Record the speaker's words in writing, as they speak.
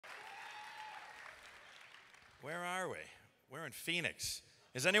Where are we? We're in Phoenix.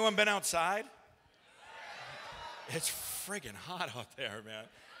 Has anyone been outside? It's friggin' hot out there, man.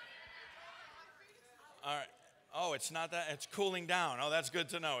 All right. Oh, it's not that, it's cooling down. Oh, that's good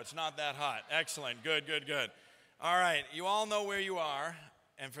to know. It's not that hot. Excellent. Good, good, good. All right. You all know where you are.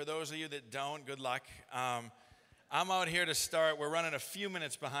 And for those of you that don't, good luck. I'm out here to start. We're running a few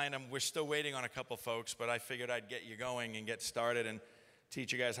minutes behind them. We're still waiting on a couple folks, but I figured I'd get you going and get started and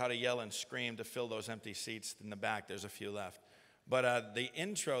teach you guys how to yell and scream to fill those empty seats in the back. There's a few left. But the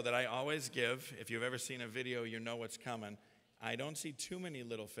intro that I always give, if you've ever seen a video, you know what's coming. I don't see too many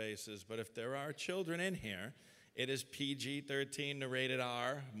little faces, but if there are children in here, it is PG-13 to rated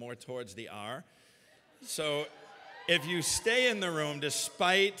R, more towards the R. So if you stay in the room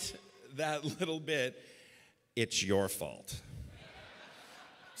despite that little bit, it's your fault.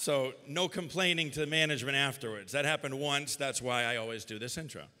 So no complaining to management afterwards. That happened once. That's why I always do this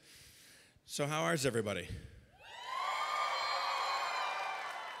intro. So how is everybody?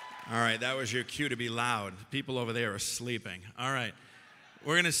 All right, that was your cue to be loud. People over there are sleeping. All right,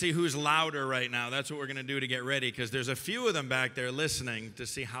 we're going to see who's louder right now. That's what we're going to do to get ready, because there's a few of them back there listening to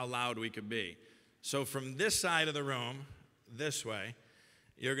see how loud we could be. So from this side of the room, this way,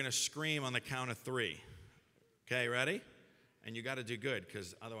 you're going to scream on the count of 3. Okay, ready? And you got to do good,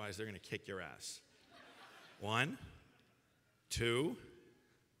 because otherwise they're going to kick your ass. 1, 2.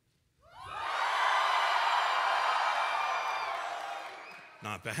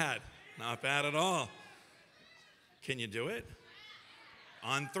 Not bad. Not bad at all. Can you do it?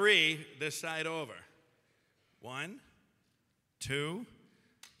 On 3, this side over. 1, 2,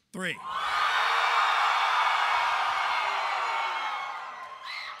 3.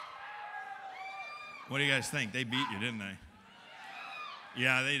 What do you guys think? They beat you, didn't they?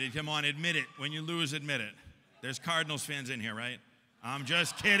 Yeah, they did. Come on, admit it. When you lose, admit it. There's Cardinals fans in here, right? I'm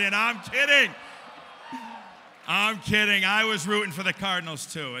just kidding. I'm kidding. I'm kidding. I was rooting for the Cardinals,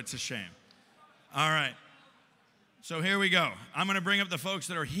 too. It's a shame. All right. So here we go. I'm going to bring up the folks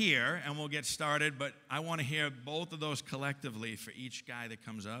that are here, and we'll get started. But I want to hear both of those collectively for each guy that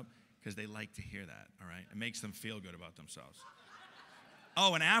comes up, because they like to hear that, all right? It makes them feel good about themselves.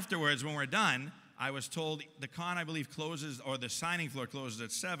 Oh, and afterwards, when we're done, I was told the con, I believe, closes, or the signing floor closes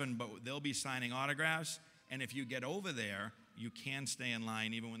at 7, but they'll be signing autographs. And if you get over there, you can stay in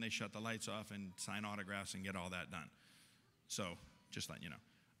line even when they shut the lights off and sign autographs and get all that done. So, just letting you know.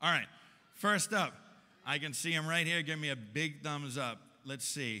 All right, first up, I can see him right here. Give me a big thumbs up. Let's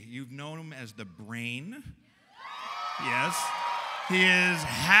see. You've known him as the Brain. Yes. He is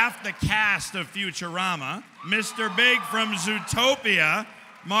half the cast of Futurama. Mr. Big from Zootopia.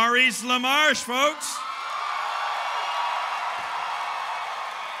 Maurice LaMarche, folks.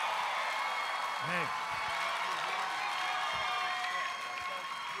 Hey.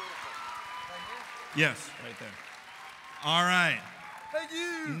 Yes, right there. All right. Thank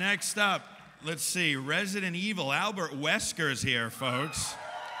you. Next up, let's see. Resident Evil, Albert Wesker's here, folks.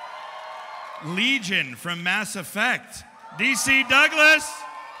 Legion from Mass Effect, DC Douglas.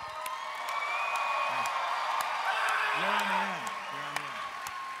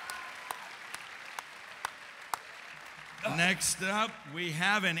 Next up, we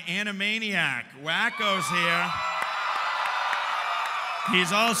have an Animaniac. Wacko's here.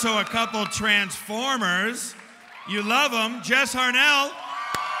 He's also a couple Transformers. You love him. Jess Harnell. I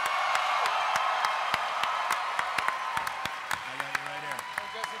got you right here.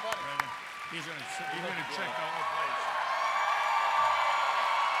 Right here. He's going to check the whole place.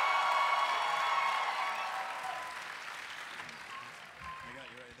 I got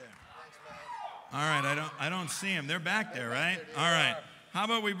you right there. All right, I don't see him. They're back there, right? All right. How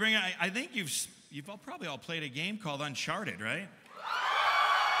about we bring? I think you've probably all played a game called Uncharted, right?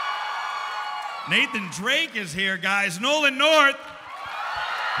 Nathan Drake is here, guys. Nolan North.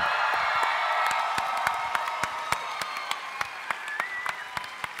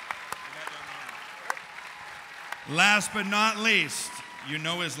 Last but not least, you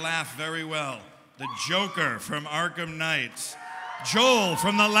know his laugh very well. The Joker from Arkham Knights. Joel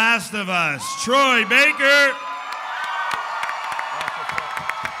from The Last of Us. Troy Baker.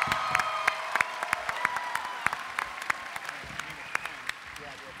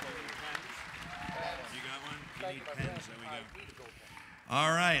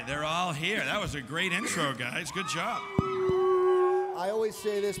 All right, they're all here. That was a great intro, guys. Good job. I always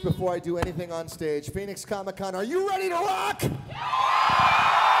say this before I do anything on stage. Phoenix Comic-Con, are you ready to rock?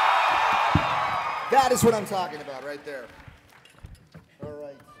 That is what I'm talking about right there. All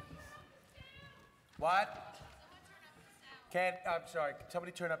right. What? I'm sorry.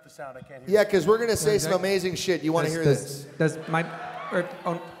 Somebody turn up the sound. I can't hear. Yeah, because we're going to say some amazing shit. You want to hear this? Does my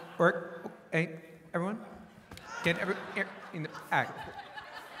work? Hey, everyone? Get every in the act.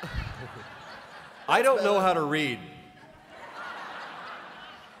 I don't know how to read.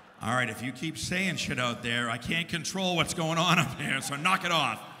 All right, if you keep saying shit out there, I can't control what's going on up there, so knock it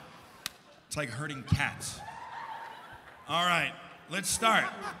off. It's like herding cats. All right, let's start.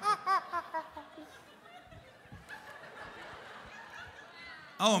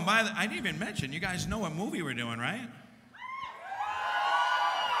 Oh, and I didn't even mention, you guys know what movie we're doing, right?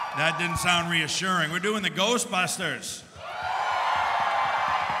 That didn't sound reassuring. We're doing the Ghostbusters.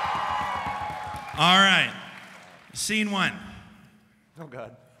 All right, scene 1. Oh,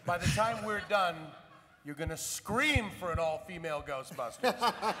 God. By the time we're done, you're gonna scream for an all-female Ghostbusters.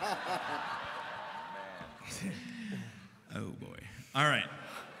 Oh, boy. All right,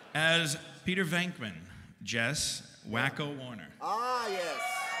 as Peter Venkman, Jess Wacko Warner. Ah, yes.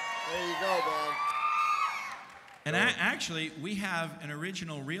 There you go, man. And actually, we have an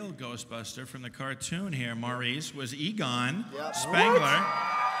original real Ghostbuster from the cartoon here. Maurice was Egon. Yep. Spengler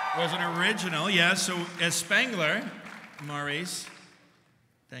was an original, yes. So as Spengler, Maurice,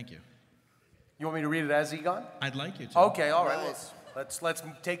 thank you. You want me to read it as Egon? I'd like you to. Okay, all right. Nice. Well, let's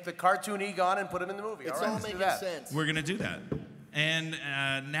take the cartoon Egon and put him in the movie. It's all right, all let's do making that. sense. We're gonna do that. And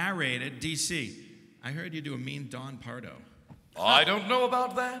narrated DC. I heard you do a mean Don Pardo. I don't know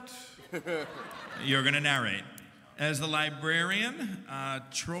about that. You're gonna narrate. As the librarian,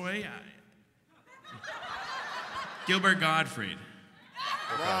 Troy, Gilbert Gottfried.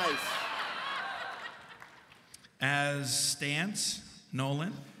 Nice. As Stance,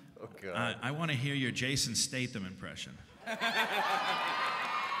 Nolan. Oh, God. I want to hear your Jason Statham impression.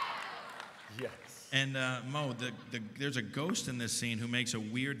 Yes. And Mo, there's a ghost in this scene who makes a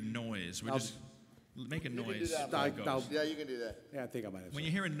weird noise. We just make a You can do noise. that. for the ghost. Yeah, you can do that. Yeah, I think I might have. When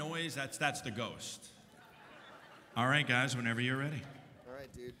you hear a noise, that's the ghost. All right, guys, whenever you're ready. All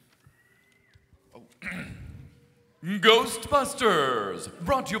right, dude. Ghostbusters,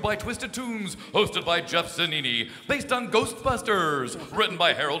 brought to you by Twisted Toonz, hosted by Jeff Zanini, based on Ghostbusters, written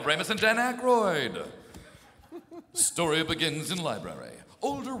by Harold Ramis and Dan Aykroyd. Story begins in library.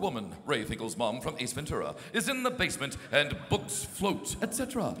 Older woman, Ray Finkel's mom from Ace Ventura, is in the basement and books float,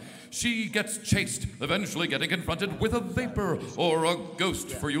 etc. She gets chased, eventually getting confronted with a vapor, or a ghost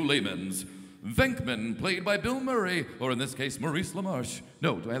for you laymen's. Venkman, played by Bill Murray, or in this case, Maurice LaMarche.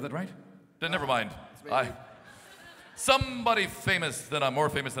 No, do I have that right? Then never mind. Somebody more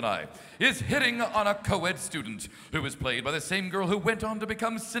famous than I, is hitting on a co-ed student who is played by the same girl who went on to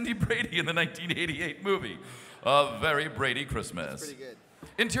become Cindy Brady in the 1988 movie, A Very Brady Christmas. Pretty good.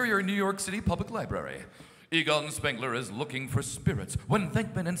 Interior New York City Public Library. Egon Spengler is looking for spirits when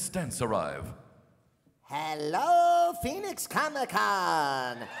Venkman and Stantz arrive. Hello, Phoenix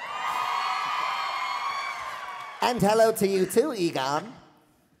Comic-Con. And hello to you too, Egon.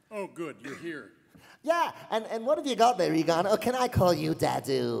 Oh, good, you're here. Yeah, and what have you got there, Egon? Or can I call you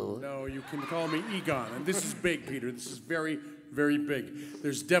Dadu? No, you can call me Egon, and this is big, Peter. This is very, very big.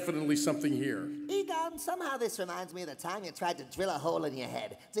 There's definitely something here. Egon, somehow this reminds me of the time you tried to drill a hole in your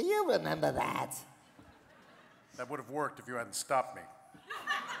head. Do you remember that? That would have worked if you hadn't stopped me.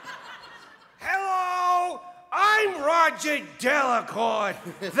 Hello, I'm Roger Delacourt,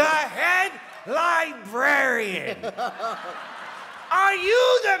 the head librarian. Are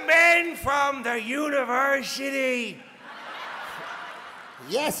you the men from the university?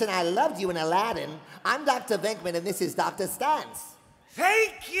 Yes, and I loved you in Aladdin. I'm Dr. Venkman, and this is Dr. Stantz.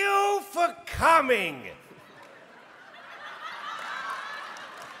 Thank you for coming.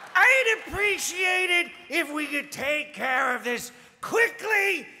 I'd appreciate it if we could take care of this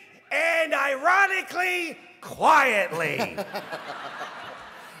quickly and ironically quietly.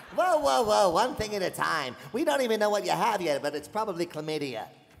 Whoa, whoa, whoa, one thing at a time. We don't even know what you have yet, but it's probably chlamydia.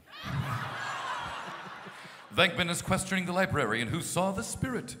 Venkman is questioning the librarian who saw the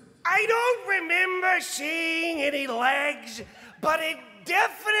spirit. I don't remember seeing any legs, but it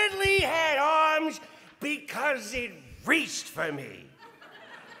definitely had arms because it reached for me.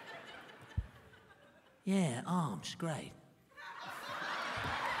 Yeah, arms, great.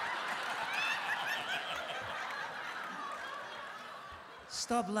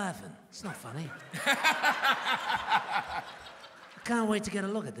 Stop laughing. It's not funny. I can't wait to get a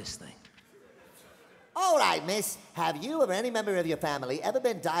look at this thing. All right, miss. Have you or any member of your family ever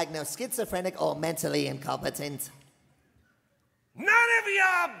been diagnosed schizophrenic or mentally incompetent? None of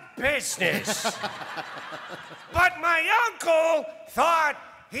your business. But my uncle thought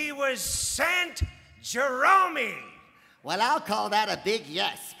he was Saint Jerome. Well, I'll call that a big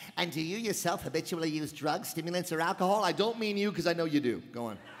yes. And do you yourself habitually use drugs, stimulants, or alcohol? I don't mean you, because I know you do. Go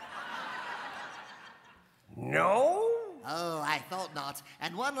on. No? Oh, I thought not.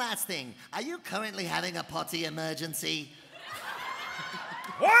 And one last thing. Are you currently having a potty emergency?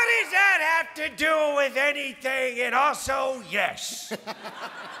 What does that have to do with anything? And also, yes.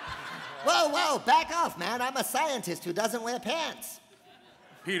 Whoa, back off, man. I'm a scientist who doesn't wear pants.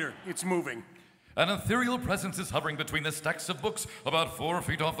 Peter, it's moving. An ethereal presence is hovering between the stacks of books about 4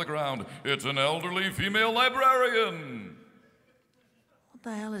 feet off the ground. It's an elderly female librarian. What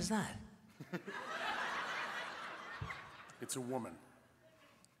the hell is that? It's a woman.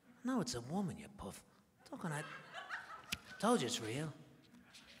 No, it's a woman, you puff. I told you it's real.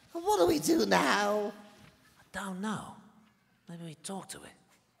 What do we do now? I don't know. Maybe we talk to it.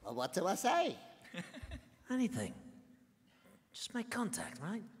 Well, what do I say? Anything. Just make contact,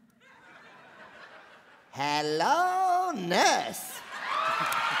 right? Hello, nurse.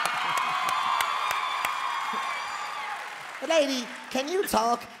 Lady, can you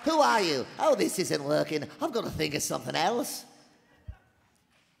talk? Who are you? Oh, this isn't working. I've got to think of something else.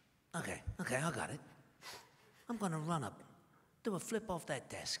 Okay, I got it. I'm gonna run up, do a flip off that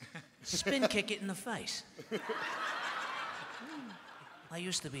desk, spin kick it in the face. I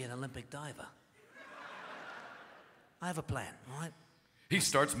used to be an Olympic diver. I have a plan, all right? He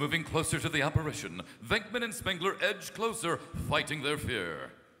starts moving closer to the apparition. Venkman and Spengler edge closer, fighting their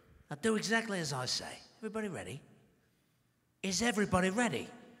fear. Now do exactly as I say. Everybody ready? Is everybody ready?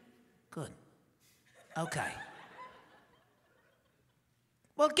 Good. Okay.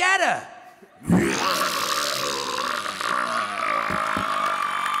 Well, get her!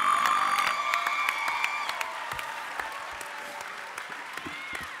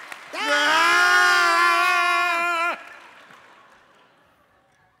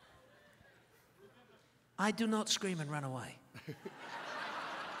 I do not scream and run away.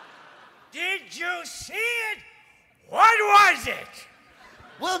 Did you see it? What was it?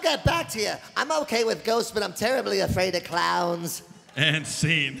 We'll get back to you. I'm okay with ghosts, but I'm terribly afraid of clowns. And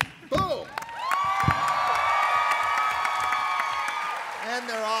scene. Boom. And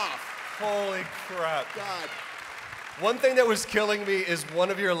they're off. Holy crap. God. One thing that was killing me is one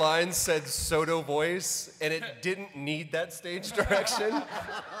of your lines said Soto voice, and it didn't need that stage direction.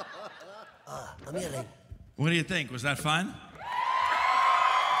 I'm yelling. What do you think? Was that fun?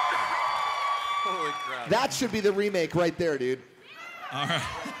 Holy crap. That should be the remake right there, dude. All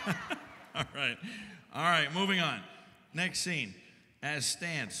right. All right, moving on. Next scene. As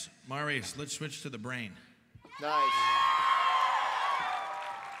Stance, Maurice, let's switch to the brain. Nice.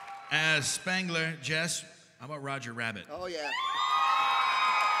 As Spengler, Jess, how about Roger Rabbit? Oh, yeah.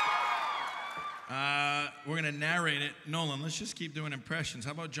 We're going to narrate it. Nolan, let's just keep doing impressions.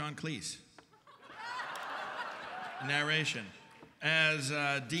 How about John Cleese? Narration. As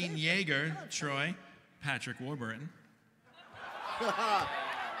Dean Yeager, Troy, Patrick Warburton.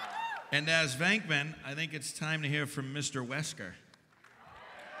 And as Venkman, I think it's time to hear from Mr. Wesker.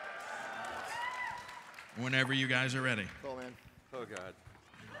 Whenever you guys are ready. Cool, man. Oh, God.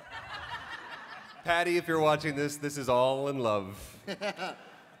 Patty, if you're watching this, this is all in love.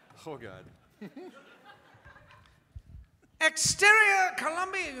 Oh, God. Exterior,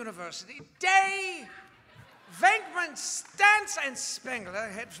 Columbia University, day. Venkman, Stantz, and Spengler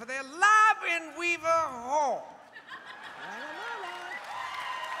head for their lab in Weaver Hall.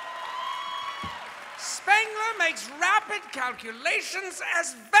 Spengler makes rapid calculations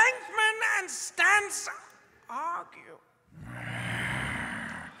as Venkman and Stantz argue.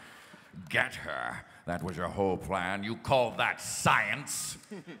 Get her. That was your whole plan. You call that science?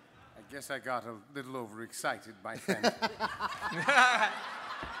 I guess I got a little overexcited by then.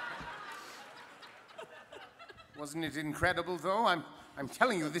 Wasn't it incredible, though? I'm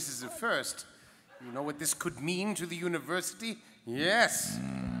telling you, this is a first. You know what this could mean to the university? Yes.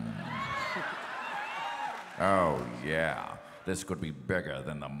 Oh, yeah. This could be bigger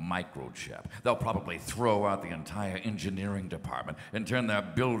than the microchip. They'll probably throw out the entire engineering department and turn their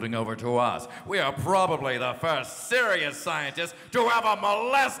building over to us. We are probably the first serious scientists to ever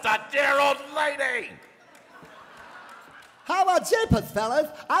molest a dear old lady. How about jeepers, fellas?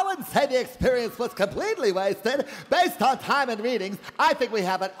 I wouldn't say the experience was completely wasted. Based on time and readings, I think we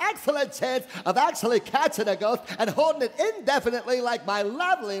have an excellent chance of actually catching a ghost and holding it indefinitely like my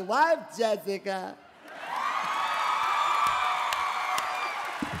lovely wife, Jessica.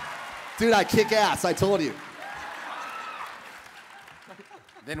 Dude, I kick ass, I told you.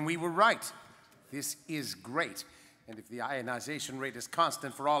 Then we were right. This is great. And if the ionization rate is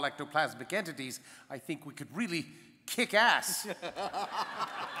constant for all ectoplasmic entities, I think we could really kick ass.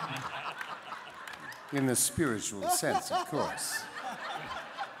 In the spiritual sense, of course.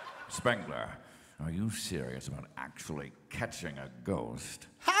 Spengler, are you serious about actually catching a ghost?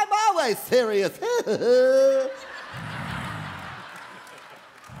 I'm always serious.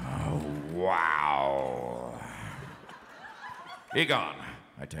 Egon,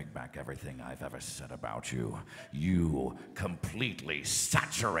 I take back everything I've ever said about you. You completely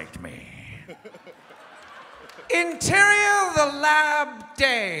saturate me. Interior the lab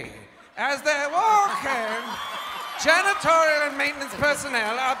day. As they walk in, janitorial and maintenance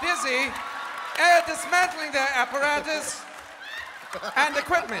personnel are busy dismantling their apparatus and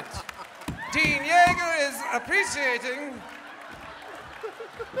equipment. Dean Yeager is appreciating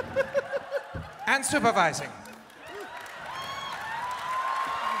and supervising.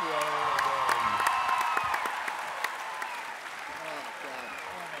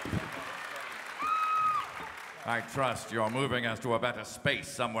 I trust you're moving us to a better space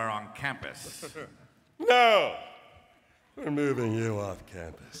somewhere on campus. No! We're moving you off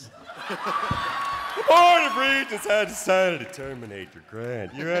campus. The Board of Regents had decided to terminate your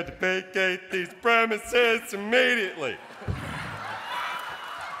grant. You had to vacate these premises immediately.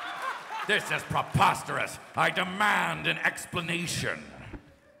 This is preposterous. I demand an explanation.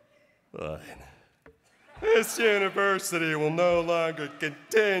 Fine. This university will no longer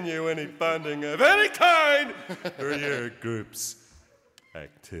continue any funding of any kind for your group's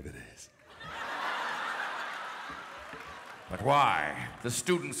activities. But why? The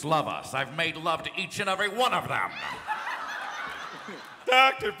students love us. I've made love to each and every one of them.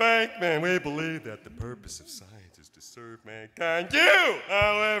 Dr. Bankman, we believe that the purpose of science is to serve mankind. You,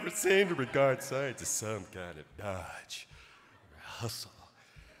 however, seem to regard science as some kind of dodge or hustle.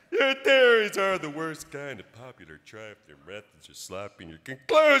 Your theories are the worst kind of popular tripe. Your methods are sloppy and your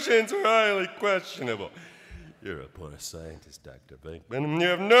conclusions are highly questionable. You're a poor scientist, Dr. Bankman, and you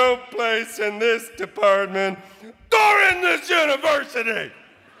have no place in this department or in this university.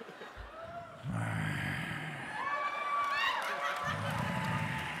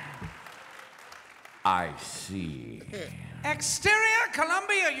 I see. Exterior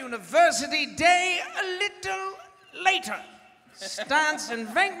Columbia University day a little later. Stantz and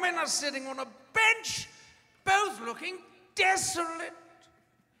Venkman are sitting on a bench, both looking desolate.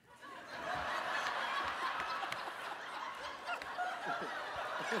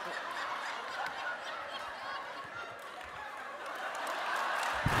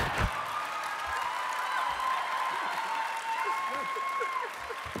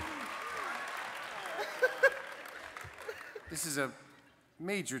 This is a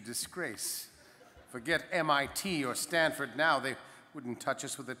major disgrace. Forget MIT or Stanford now, they wouldn't touch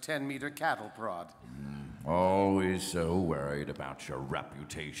us with a 10-meter cattle prod. Always so worried about your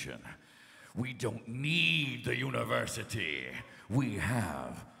reputation. We don't need the university. We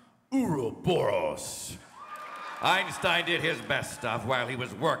have Ouroboros. Einstein did his best stuff while he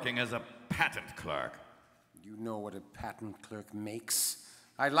was working as a patent clerk. You know what a patent clerk makes.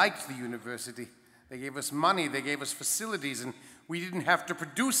 I liked the university. They gave us money, they gave us facilities, and we didn't have to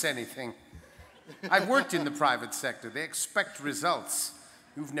produce anything. I've worked in the private sector. They expect results.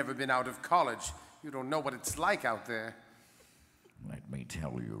 You've never been out of college. You don't know what it's like out there. Let me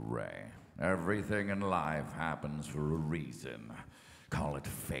tell you, Ray, everything in life happens for a reason. Call it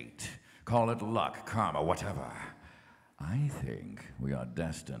fate, call it luck, karma, whatever. I think we are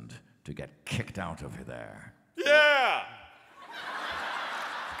destined to get kicked out of there. Yeah!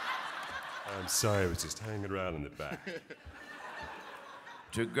 I'm sorry, I was just hanging around in the back.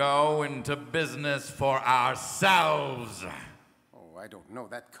 To go into business for ourselves. Oh, I don't know.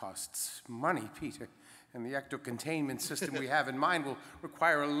 That costs money, Peter. And the ecto-containment system we have in mind will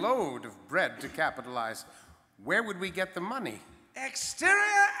require a load of bread to capitalize. Where would we get the money?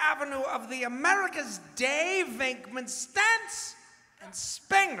 Exterior Avenue of the America's Day, Venkman, Stantz, and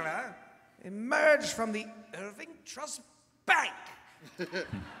Spengler emerged from the Irving Trust Bank.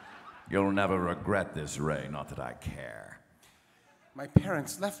 You'll never regret this, Ray, not that I care. My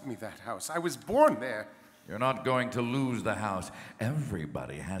parents left me that house. I was born there. You're not going to lose the house.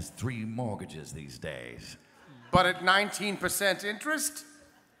 Everybody has 3 mortgages these days. But at 19% interest?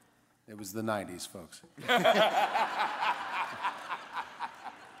 It was the 90s, folks.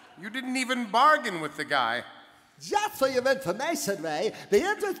 You didn't even bargain with the guy. Just for your information, Ray, the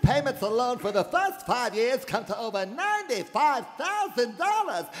interest payments alone for the first 5 years come to over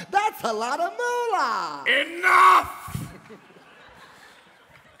 $95,000. That's a lot of moolah. Enough!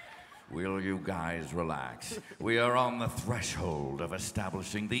 Will you guys relax? We are on the threshold of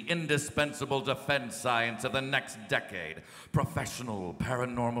establishing the indispensable defense science of the next decade. Professional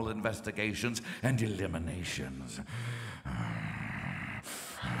paranormal investigations and eliminations.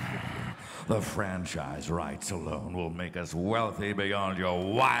 The franchise rights alone will make us wealthy beyond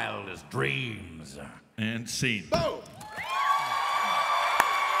your wildest dreams. And scene. Boom!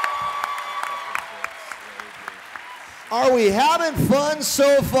 Are we having fun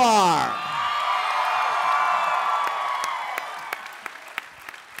so far?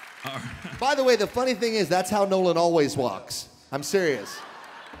 By the way, the funny thing is that's how Nolan always walks. I'm serious.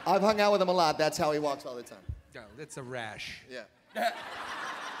 I've hung out with him a lot. That's how he walks all the time. No, it's a rash. Yeah.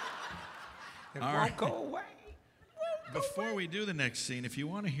 It All won't right. go away. Before we do the next scene, if you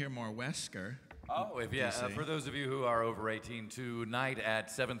want to hear more Wesker. Oh, if yeah. DC. For those of you who are over 18, tonight at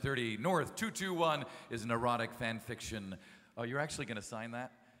 7:30, North 221 is an erotic fan fiction. Oh, you're actually going to sign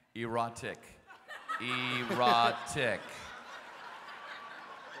that? Erotic. Erotic.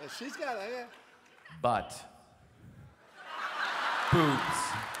 She's got it, yeah. Butt.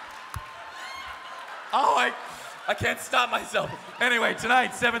 Boobs. Oh, I can't stop myself. Anyway,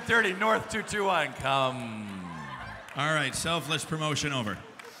 tonight, 7:30, North 221. Come. All right, selfless promotion over.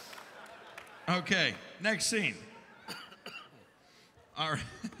 Okay, next scene. All right.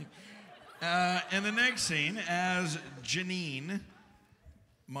 In the next scene, as Janine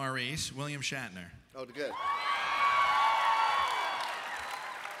Maurice, William Shatner. Oh, good.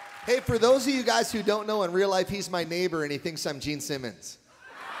 Hey, for those of you guys who don't know, in real life, he's my neighbor and he thinks I'm Gene Simmons.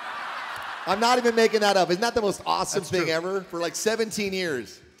 I'm not even making that up. Isn't that the most awesome thing ever? For like 17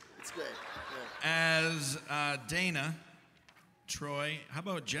 years. It's great. Yeah. As Dana, Troy, how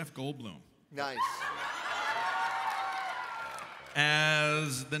about Jeff Goldblum? Nice.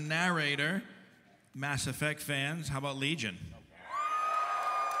 As the narrator, Mass Effect fans, how about Legion?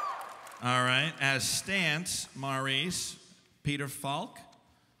 All right. As Stance, Maurice, Peter Falk.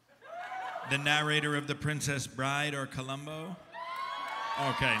 The narrator of The Princess Bride or Columbo.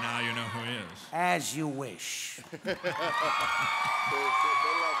 Okay, now you know who he is. As you wish.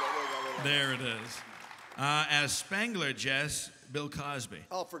 There it is. As Spangler Jess, Bill Cosby.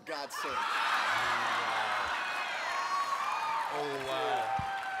 Oh, for God's sake. Oh, wow.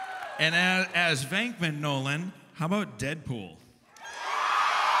 And as Venkman Nolan, how about Deadpool?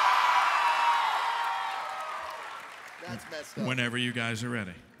 That's messed up. Whenever you guys are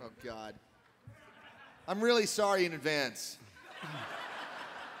ready. Oh, God. I'm really sorry in advance.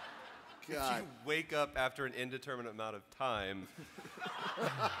 If God. you wake up after an indeterminate amount of time,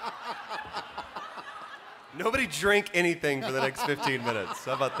 nobody drink anything for the next 15 minutes.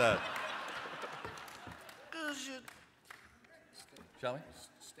 How about that? Shall we?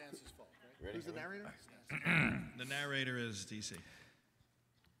 Stance's fault, right? Who's the narrator? The narrator is DC.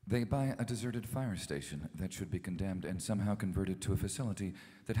 They buy a deserted fire station that should be condemned and somehow converted to a facility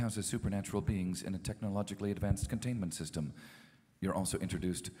that houses supernatural beings in a technologically advanced containment system. You're also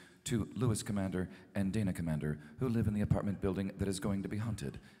introduced to Lewis Commander and Dana Commander, who live in the apartment building that is going to be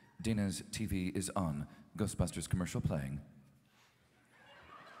haunted. Dana's TV is on. Ghostbusters commercial playing.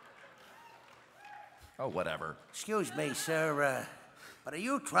 Oh, whatever. Excuse me, sir, but are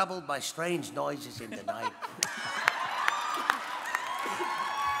you troubled by strange noises in the night?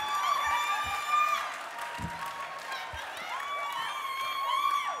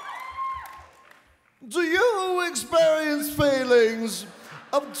 Do you experience feelings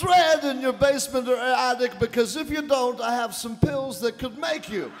of dread in your basement or attic? Because if you don't, I have some pills that could make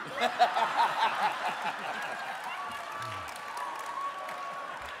you.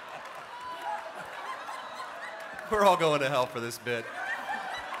 We're all going to hell for this bit.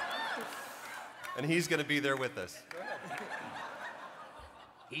 And he's going to be there with us.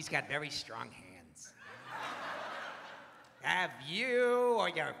 He's got very strong hands. Have you or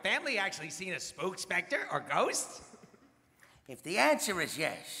your family actually seen a spook, specter, or ghost? If the answer is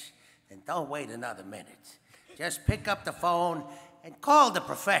yes, then don't wait another minute. Just pick up the phone and call the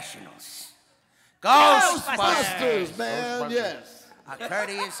professionals. Ghostbusters, man, yes. Our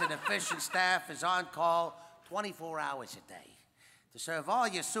courteous and efficient staff is on call 24 hours a day to serve all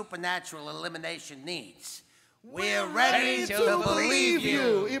your supernatural elimination needs. We're ready to believe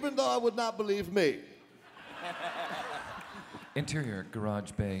you. Even though I would not believe me. Interior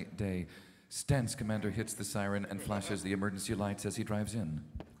garage bay day. Stance Commander hits the siren and flashes the emergency lights as he drives in.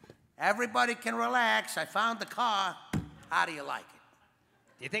 Everybody can relax. I found the car. How do you like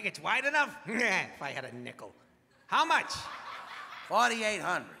it? Do you think it's wide enough? If I had a nickel. How much?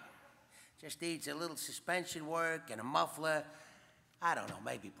 $4,800. Just needs a little suspension work and a muffler. I don't know,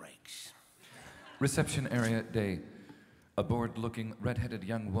 maybe brakes. Reception area day. A bored-looking, red-headed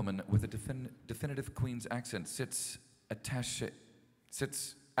young woman with a definitive Queen's accent sits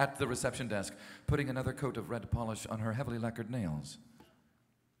at the reception desk, putting another coat of red polish on her heavily lacquered nails.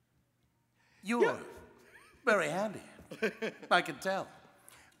 You're very handy. I can tell.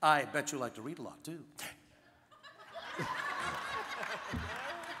 I bet you like to read a lot, too.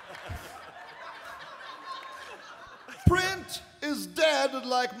 Print is dead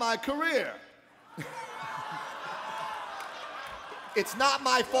like my career. It's not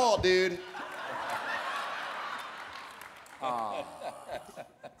my fault, dude.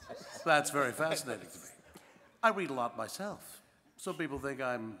 That's very fascinating to me. I read a lot myself. Some people think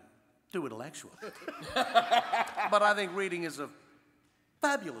I'm too intellectual. But I think reading is a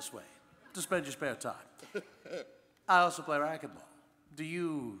fabulous way to spend your spare time. I also play racquetball. Do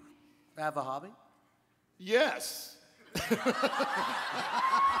you have a hobby? Yes.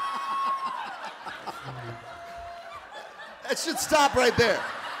 That should stop right there.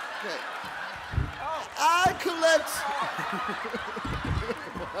 Okay. I collect.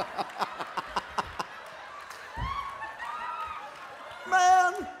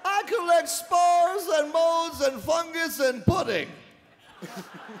 Man, I collect spores and molds and fungus and pudding.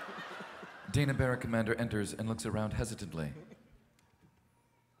 Dana Barrett Commander enters and looks around hesitantly.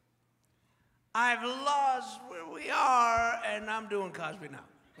 I've lost where we are, and I'm doing Cosby now.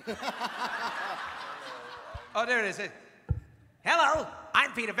 Oh, there it is. Hello,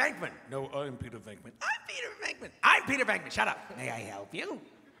 I'm Peter Venkman. No, I'm Peter Venkman. I'm Peter Venkman. I'm Peter Venkman. Shut up. May I help you?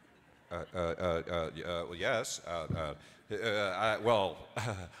 Well, yes. I'm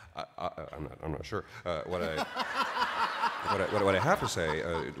not sure. What I have to say,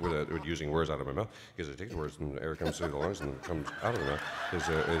 with using words out of my mouth, because I take the words and the air comes through the lungs and it comes out of the mouth,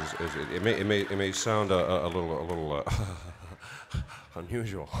 it may sound a little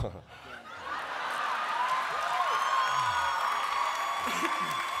unusual.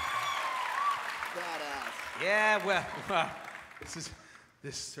 Yeah, well,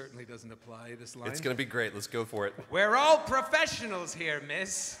 this certainly doesn't apply, this line. It's going to be great. Let's go for it. We're all professionals here,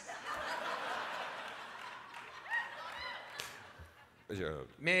 miss.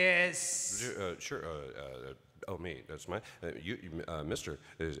 Miss. Sure. Oh, me. That's my. Mister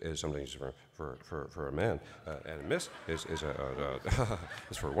is something for a man, and Miss is is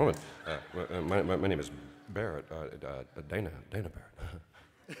for a woman. My name is Barrett. Dana Barrett.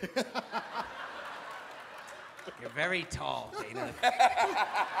 You're very tall, Dana.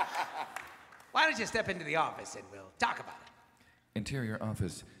 Why don't you step into the office and we'll talk about it? Interior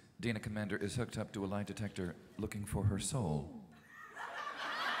office. Dana Commander is hooked up to a lie detector looking for her soul.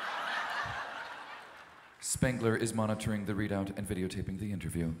 Spengler is monitoring the readout and videotaping the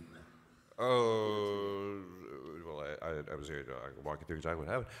interview. Oh, well, I was here to walk you through exactly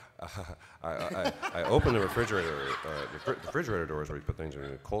what happened. I opened the refrigerator, the refrigerator doors where you put things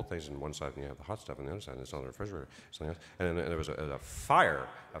in, cold things on one side, and you have the hot stuff on the other side, and it's on the refrigerator, something else. And then there was a fire,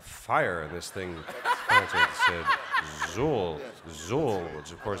 and this thing said Zool,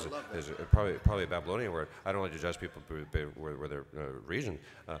 which of course is probably a Babylonian word. I don't like to judge people where their region,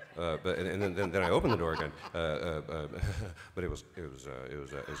 but then I opened the door again, but it was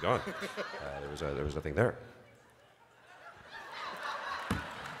gone. There was nothing there.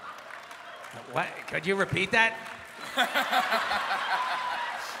 What? Could you repeat that?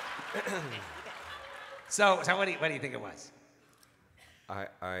 So what do you think it was? I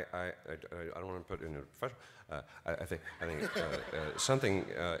don't want to put it in a professional. I think something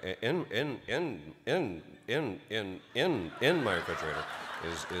in my refrigerator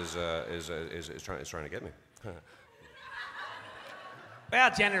is trying to get me.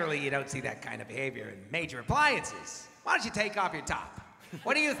 Well, generally you don't see that kind of behavior in major appliances. Why don't you take off your top?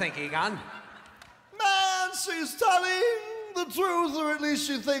 What do you think, Egon? Man, she's telling the truth, or at least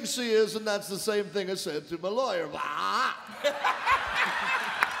she thinks she is, and that's the same thing I said to my lawyer.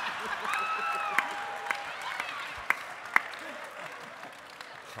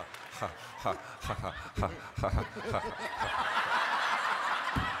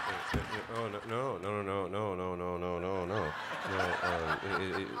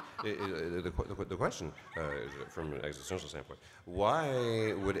 The question, from an existential standpoint,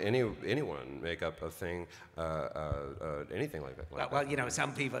 why would anyone make up a thing, anything like that? Well, you know,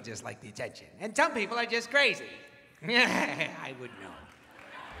 some people just like the attention, and some people are just crazy. I would know.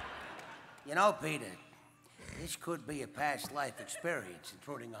 You know, Peter, this could be a past life experience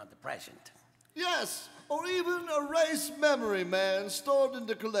intruding on the present. Yes, or even erased memory, man, stored in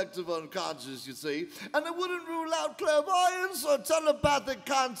the collective unconscious, you see. And it wouldn't rule out clairvoyance or telepathic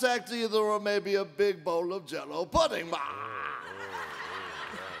contact either, or maybe a big bowl of Jell-O pudding.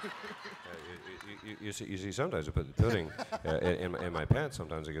 You see, sometimes I put the pudding in my pants.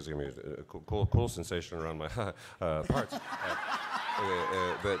 Sometimes it gives me a cool sensation around my parts.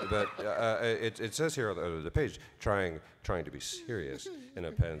 But it says here on the page, trying to be serious in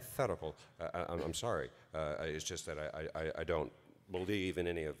a parenthetical. I'm sorry. It's just that I don't believe in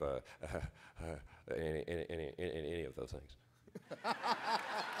any of any of those things.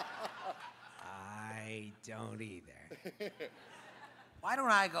 I don't either. Why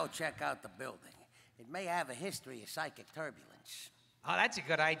don't I go check out the building? It may have a history of psychic turbulence. Oh, that's a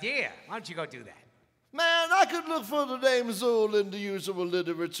good idea. Why don't you go do that? Man, I could look for the name Zool in the usual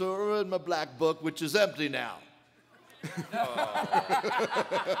literature in my black book, which is empty now.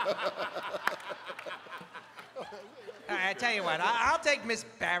 I tell you what, I'll take Miss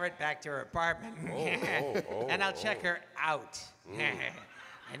Barrett back to her apartment. And I'll check her out.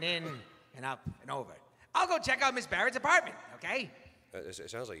 And in and up and over. I'll go check out Miss Barrett's apartment, okay? It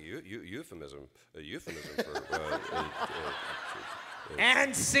sounds like euphemism. A euphemism for.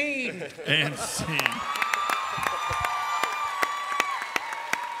 And scene. And scene.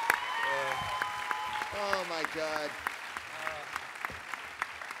 Oh my God.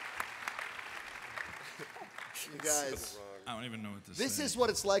 You guys. I don't even know what to say. This is what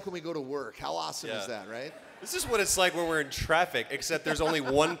it's like when we go to work. How awesome is that, right? This is what it's like when we're in traffic, except there's only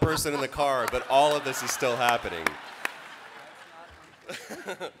one person in the car, but all of this is still happening.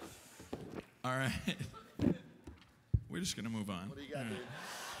 All right. We're just going to move on. What do you got, dude?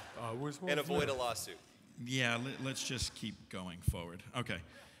 And avoid a lawsuit. Yeah, let's just keep going forward. Okay.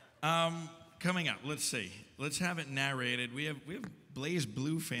 Coming up, let's see. Let's have it narrated. We have Blaze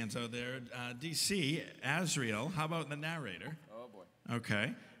Blue fans out there. DC, Azriel, how about the narrator? Oh, boy.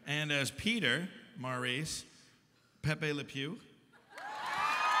 Okay. And as Peter, Maurice, Pepe Le Pew.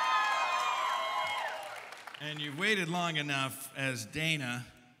 And you've waited long enough as Dana,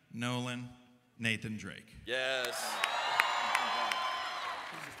 Nolan, Nathan Drake. Yes.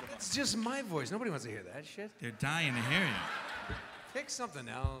 It's just my voice. Nobody wants to hear that shit. They're dying to hear you. Pick something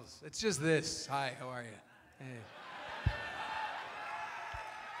else. It's just this. Hi, how are you? Hey.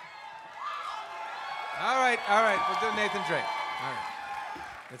 All right. We'll do Nathan Drake. All right.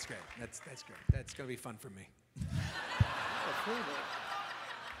 That's great. That's great. That's gonna be fun for me. I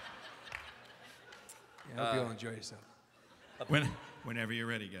hope you all enjoy yourself. Whenever you're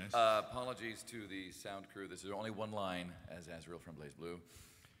ready, guys. Apologies to the sound crew. This is only one line, as Azrael from Blaze Blue.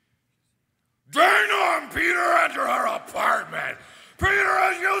 Dana and Peter enter her apartment.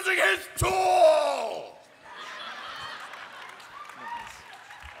 Peter is using his tool.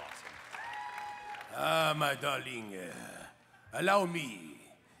 Ah, my darling, allow me.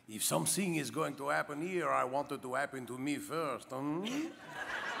 If something is going to happen here, I want it to happen to me first. A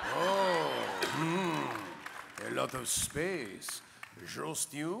lot of space.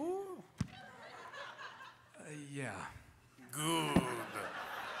 Just you? Yeah. Good.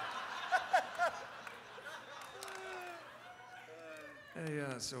 Hey,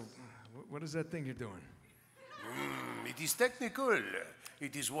 so what is that thing you're doing? It is technical.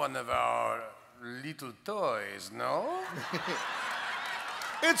 It is one of our little toys, no?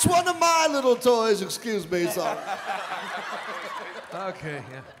 It's one of my little toys, excuse me, sorry. Okay,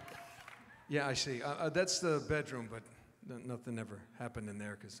 yeah. Yeah, I see. That's the bedroom, but nothing ever happened in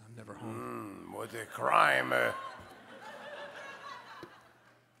there because I'm never home. What a crime.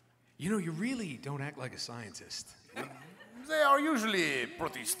 You know, you really don't act like a scientist. They are usually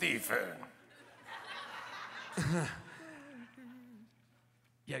pretty stiff.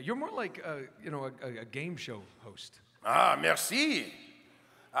 Yeah, you're more like, a game show host. Ah, merci.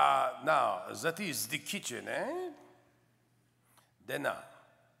 Now, that is the kitchen, eh? Dana,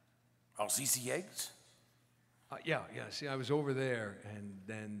 are these the eggs? Yeah. See, I was over there, and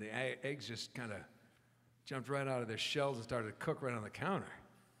then the eggs just kind of jumped right out of their shells and started to cook right on the counter.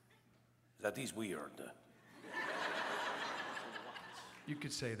 That is weird. You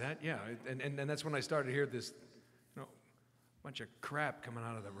could say that, yeah. And that's when I started to hear this, bunch of crap coming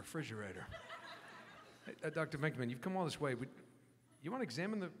out of the refrigerator. Hey, Dr. Venkman, you've come all this way. You want to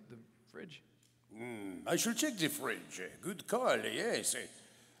examine the fridge? I shall check the fridge. Good call, yes.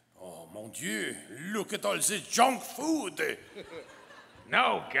 Oh, mon Dieu, look at all this junk food.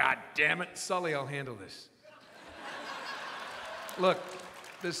 No, God damn it. Sully, I'll handle this. Look,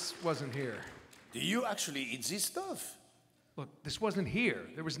 this wasn't here. Do you actually eat this stuff? Look, this wasn't here.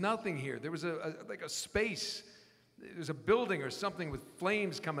 There was nothing here. There was a space. There was a building or something with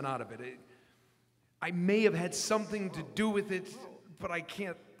flames coming out of it. I may have had something to do with it, but I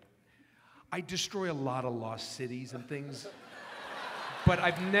can't. I destroy a lot of lost cities and things, but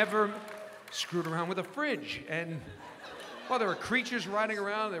I've never screwed around with a fridge. And, well, there were creatures riding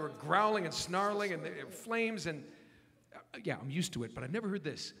around. They were growling and snarling, and there were flames, and yeah, I'm used to it, but I've never heard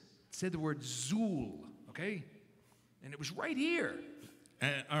this. It said the word Zool, okay? And it was right here.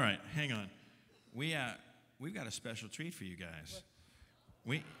 All right, hang on. We've got a special treat for you guys.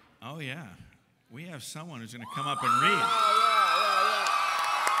 Oh yeah. We have someone who's going to come up and read. Yeah.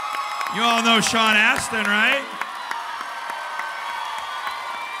 You all know Sean Astin, right?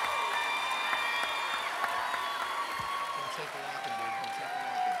 Don't take the walking, dude. Don't take the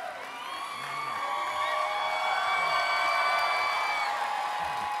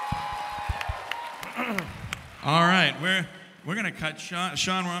walking. All right, we're gonna cut Sean.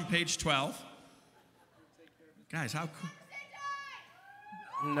 Sean, we're on page 12. Guys, how cool.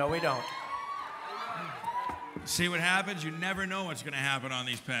 No, we don't. See what happens? You never know what's gonna happen on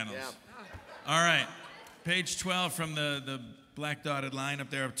these panels. Yeah. All right, page 12 from the black dotted line up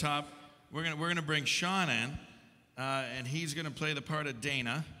there up top. We're gonna bring Sean in, and he's gonna play the part of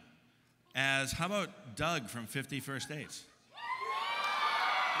Dana. As how about Doug from 50 First Dates?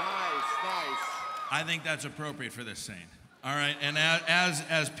 Nice. I think that's appropriate for this scene. All right, and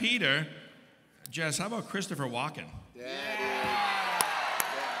as Peter, Jess, how about Christopher Walken? Yeah, dude. Yeah.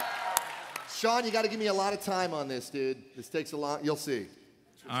 Sean, you got to give me a lot of time on this, dude. This takes a lot. You'll see.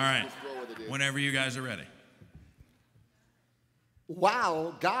 All right. Just roll with it, dude. Whenever you guys are ready.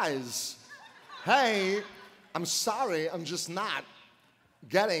 Wow, guys. Hey, I'm sorry. I'm just not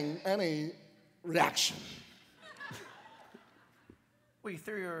getting any reaction. Well, you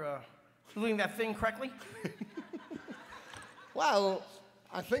threw your, doing that thing correctly? Well,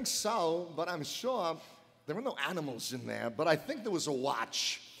 I think so, but I'm sure there were no animals in there, but I think there was a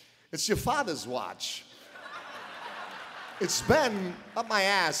watch. It's your father's watch. It's been up my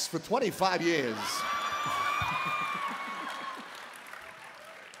ass for 25 years.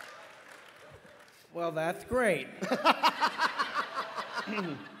 Well, that's great.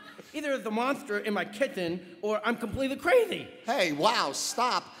 Either the monster in my kitchen or I'm completely crazy. Hey, wow,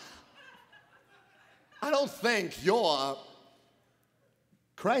 stop. I don't think you're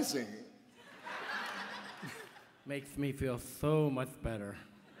crazy. Makes me feel so much better.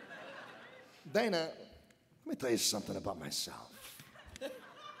 Dana, let me tell you something about myself.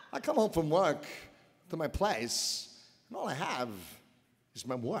 I come home from work to my place, and all I have is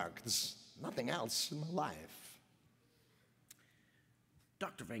my work. There's nothing else in my life.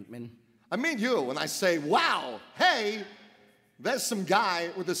 Dr. Venkman. I mean you when I say, wow, hey, there's some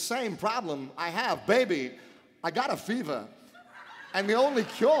guy with the same problem I have. Baby, I got a fever, and the only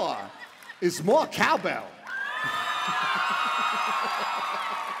cure is more cowbell.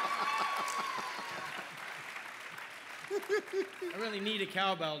 I really need a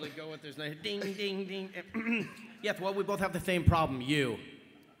cowbell to go with this nice ding, ding, ding. Yes, well, we both have the same problem, you.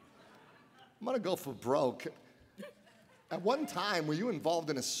 I'm gonna go for broke. At one time, were you involved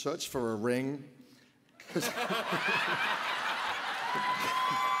in a search for a ring?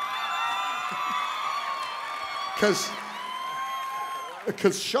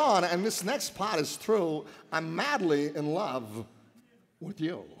 Because Sean, and this next part is true, I'm madly in love with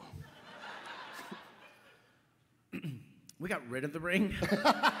you. We got rid of the ring?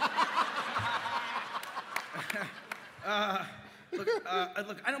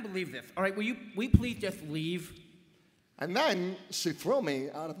 Look, I don't believe this. All right, will you please just leave? And then she threw me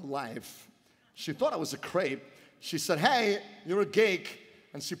out of life. She thought I was a creep. She said, hey, you're a geek.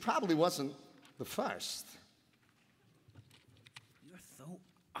 And she probably wasn't the first. You're so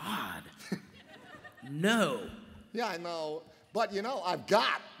odd. No. Yeah, I know. But you know, I've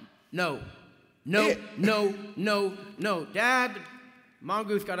got. No. Dad,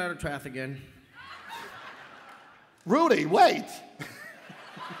 Mongoose got out of traffic again. Rudy, wait.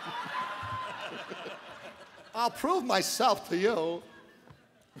 I'll prove myself to you.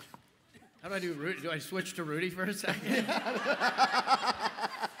 How do I do Rudy? Do I switch to Rudy for a second?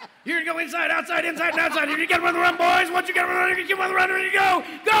 You're gonna go inside, outside, inside, and outside. If you get on the run, boys. Once you get on the run, you get on the run, ready to go.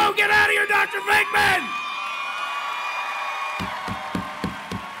 Go, get out of here, Dr. Venkman!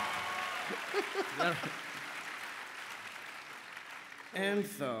 And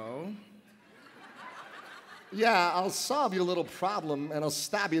so... Yeah, I'll solve your little problem and I'll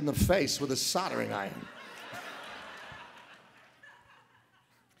stab you in the face with a soldering iron.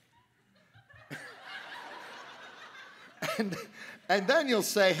 And then you'll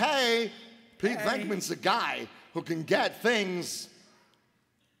say, hey, Pete Venkman's the guy who can get things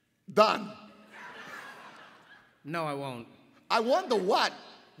done. No, I won't. I wonder what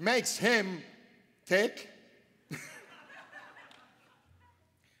makes him tick.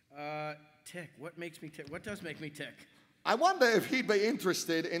 Tick. What makes me tick? What does make me tick? I wonder if he'd be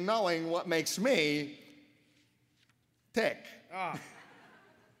interested in knowing what makes me tick. Ah.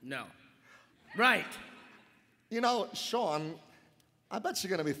 No. Right. You know, Sean, I bet you're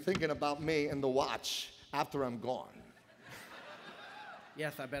going to be thinking about me and the watch after I'm gone.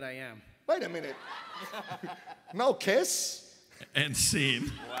 Yes, I bet I am. Wait a minute. No kiss? And scene.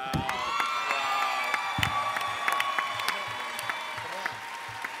 Wow.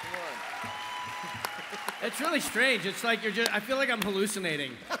 It's really strange. It's like you're just, I feel like I'm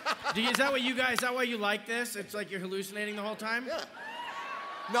hallucinating. Is that what you guys, is that why you like this? It's like you're hallucinating the whole time? Yeah.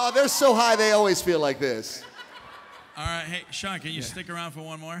 No, they're so high they always feel like this. All right, hey, Sean, can you stick around for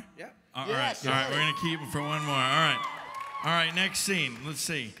one more? Yeah. All Yeah, right, sure. all right, we're gonna keep it for one more. All right, next scene. Let's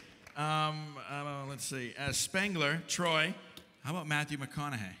see. Let's see. As Spengler, Troy. How about Matthew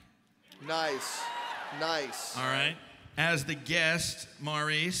McConaughey? Nice. All right. As the guest,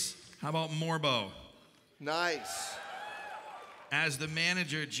 Maurice. How about Morbo? Nice. As the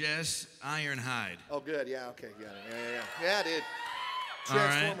manager, Jess Ironhide. Oh, good. Yeah, okay, got it. Yeah, dude. All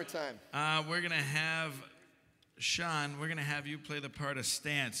right. Transformer time. We're going to have, Sean, we're going to have you play the part of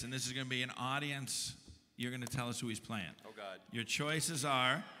Stance, and this is going to be an audience. You're going to tell us who he's playing. Oh, God. Your choices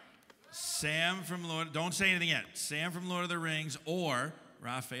are Sam from don't say anything yet. Sam from Lord of the Rings or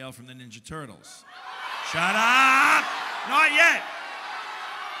Raphael from the Ninja Turtles. Shut up! Not yet!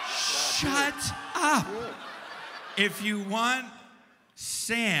 Shut up! If you want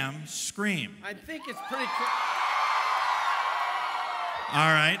Sam, scream. I think it's pretty clear.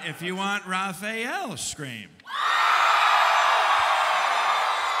 All right, if you want Raphael, scream.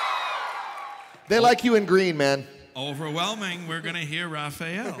 They like you in green, man. Overwhelming, we're going to hear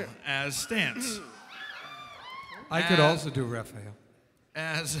Raphael as Stance. I could also do Raphael.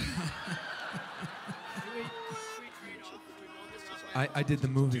 As I did the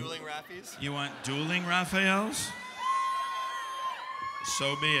movie. Dueling Raffies? You want dueling Raphaels?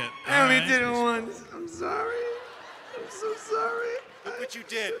 So be it. I only All right. did it once. I'm sorry. I'm so sorry. Look what you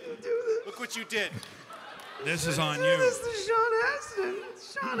did. Look what you did. This is on Do you. this to Sean Astin.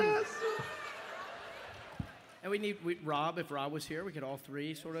 Sean Astin. And we need Rob. If Rob was here, we could all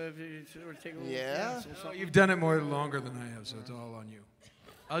three sort of take a little. Yeah. Oh, you've done it more longer than I have, so it's all on you.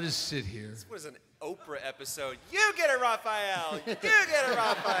 I'll just sit here. This was an Oprah episode. You get it, Raphael. You get it,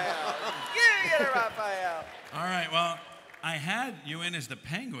 Raphael. You get it, Raphael. All right, well, I had you in as the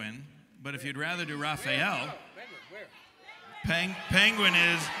Penguin, but if you'd rather do Raphael, Penguin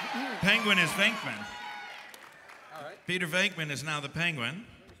is Venkman. All right. Peter Venkman is now the Penguin.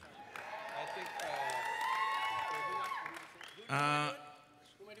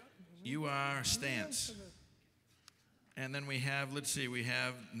 You are Stance. And then we have, let's see, we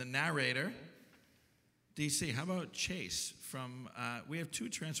have the narrator, DC. How about Chase from, we have 2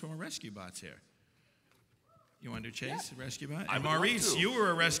 Transformer rescue bots here. You want to do Chase, rescue bot? I And would love Maurice, to. you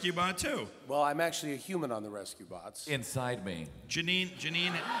were a rescue bot too. Well, I'm actually a human on the rescue bots. Inside me. Janine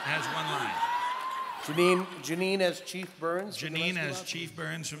has one line. Janine as Chief Burns. from the Janine rescue as bots? Chief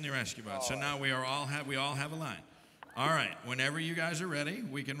Burns from the rescue bot. So now we all have a line. All right, whenever you guys are ready,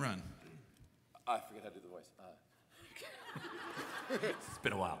 we can run. I forget how to do the voice. It's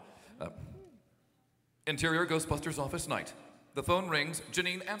been a while. Interior Ghostbusters office night. The phone rings.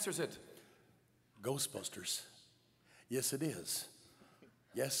 Janine answers it. Ghostbusters. Yes, it is.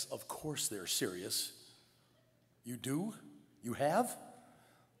 Yes, of course they're serious. You do? You have?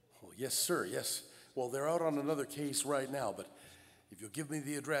 Oh, yes, sir, yes. Well, they're out on another case right now, but if you'll give me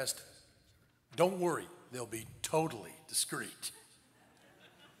the address, don't worry, they'll be totally discreet.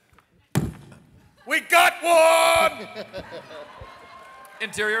 We got one!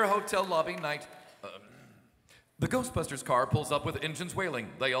 Interior hotel lobby night. The Ghostbusters car pulls up with engines wailing.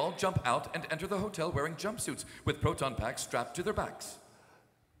 They all jump out and enter the hotel wearing jumpsuits with proton packs strapped to their backs.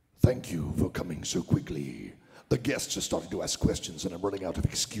 Thank you for coming so quickly. The guests are starting to ask questions and I'm running out of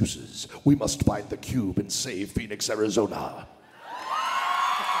excuses. We must find the cube and save Phoenix, Arizona.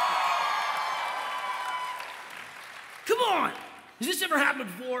 Come on! Has this ever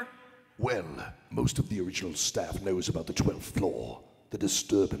happened before? Well, most of the original staff knows about the 12th floor. The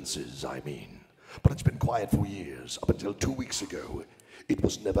disturbances, I mean. But it's been quiet for years, up until 2 weeks ago. It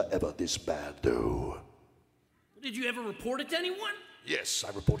was never ever this bad, though. Did you ever report it to anyone? Yes,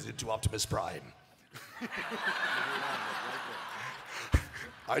 I reported it to Optimus Prime.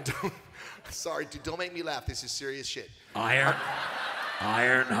 Sorry, dude, don't make me laugh. This is serious shit.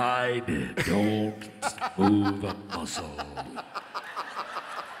 Ironhide, don't move a muscle.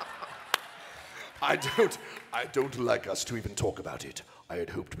 I don't like us to even talk about it. I had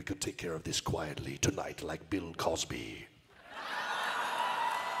hoped we could take care of this quietly tonight like Bill Cosby.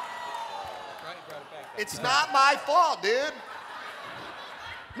 It's not my fault, dude.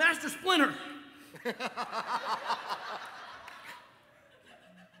 Master Splinter!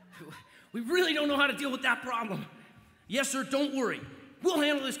 We really don't know how to deal with that problem. Yes, sir, don't worry. We'll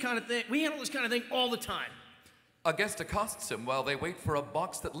handle this kind of thing. We handle this kind of thing all the time. A guest accosts him while they wait for a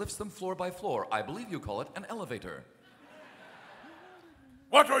box that lifts them floor by floor. I believe you call it an elevator.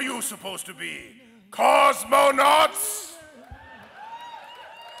 What are you supposed to be? Cosmonauts?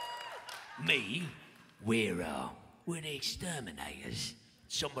 Me? We're the exterminators.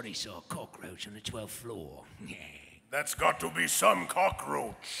 Somebody saw a cockroach on the 12th floor. That's got to be some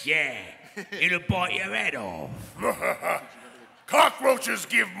cockroach. Yeah, it'll bite your head off. Cockroaches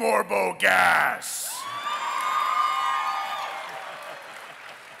give Morbo gas.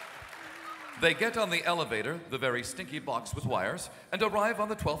 They get on the elevator, the very stinky box with wires, and arrive on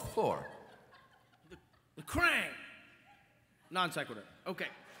the 12th floor. The Krang. Non sequitur. Okay.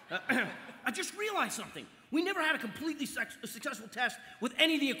 I just realized something. We never had a completely successful test with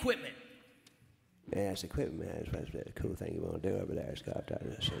any of the equipment. Man, it's equipment, man. It's supposed to be the cool thing you want to do over there. It's got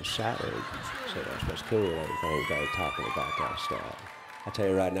this salary. So that's what's cool. Everything they're talking about that stuff. I tell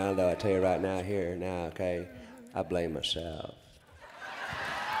you right now, though. I tell you right now, here, now, okay. I blame myself.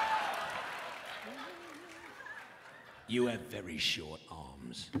 You have very short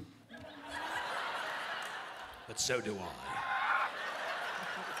arms. But so do I.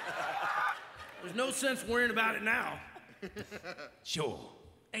 There's no sense worrying about it now. Sure.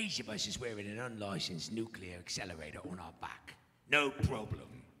 Each of us is wearing an unlicensed nuclear accelerator on our back. No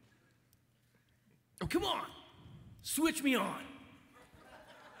problem. Oh, come on. Switch me on.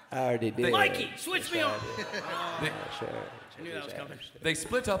 I already did. Mikey, switch me on. Sure. I knew that was coming. They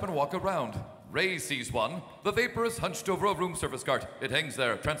split up and walk around. Ray sees one. The vapor is hunched over a room service cart. It hangs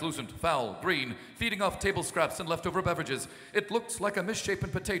there, translucent, foul, green, feeding off table scraps and leftover beverages. It looks like a misshapen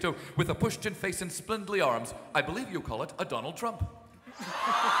potato with a pushed-in face and spindly arms. I believe you call it a Donald Trump.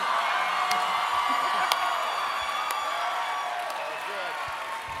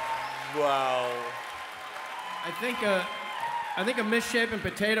 Wow. I think a misshapen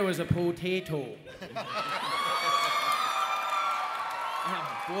potato is a potato.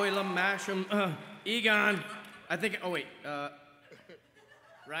 Boil 'em, mash 'em. Egon, I think. Oh wait.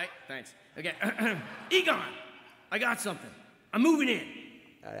 Right? Thanks. Okay. Egon, I got something. I'm moving in.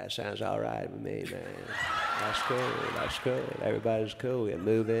 Oh, that sounds all right with me, man. That's cool. That's cool. Everybody's cool. We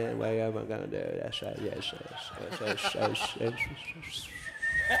move in. Whatever I'm gonna do. That's right. Yes.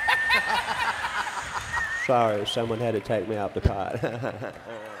 Sorry, someone had to take me off the pot.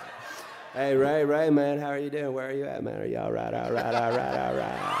 Hey, Ray, man, how are you doing? Where are you at, man? Are you all right? All right.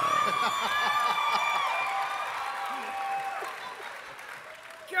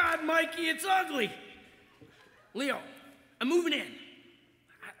 God, Mikey, it's ugly. Leo, I'm moving in.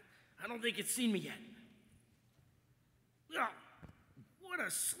 I don't think it's seen me yet. Oh, what a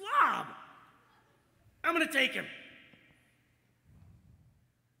slob. I'm gonna take him.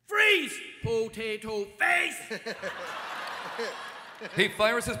 Freeze! Potato face! He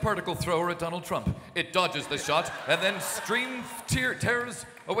fires his particle thrower at Donald Trump. It dodges the shot and then tears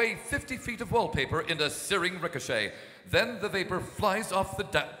away 50 feet of wallpaper in a searing ricochet. Then the vapor flies off the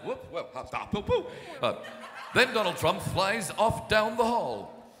then Donald Trump flies off down the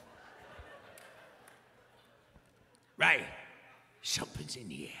hall. Ray, something's in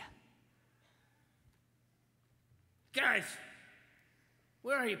the air. Guys,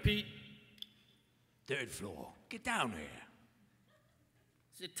 where are you, Pete? 3rd floor. Get down here.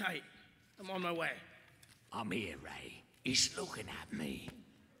 Sit tight. I'm on my way. I'm here, Ray. He's looking at me.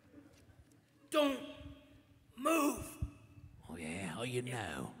 Don't move. Oh, yeah? How do you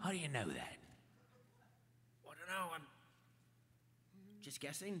know? How do you know that? I don't know. I'm just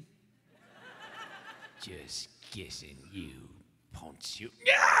guessing. Just guessing, you ponce you.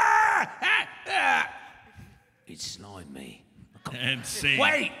 It slimed me. And see.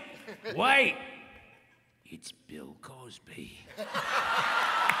 Wait! It's Bill Cosby.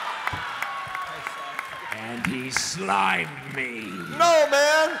 And he slimed me. No,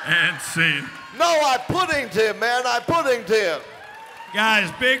 man. And scene. No, I puddinged him, man. I puddinged him.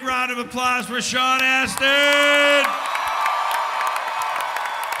 Guys, big round of applause for Sean Astin.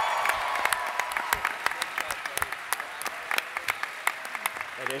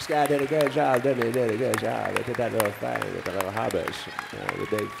 This guy did a good job, didn't he? He did a good job. He did that little thing with the little hobbits, the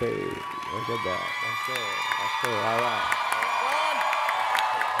big feet. Look at that. That's good. That's cool. All right.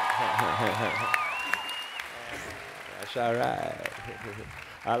 That's all right.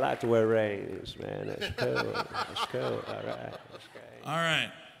 I like to wear rings, man. That's cool. That's cool. All right. That's great. All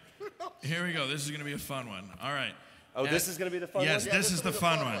right. Here we go. This is going to be a fun one. All right. Oh, this is going to be the fun one? Yes, this is the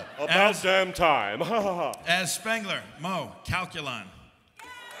fun one. About damn time. As Spengler, Mo, Calculon.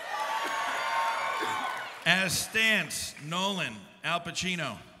 As Stance, Nolan, Al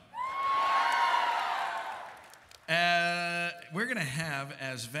Pacino. We're going to have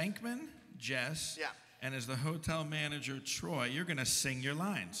as Venkman, Jess, and as the hotel manager, Troy, you're going to sing your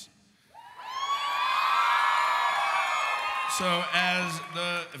lines. So as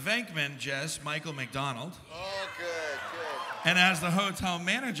the Venkman, Jess, Michael McDonald. Oh, good. And as the hotel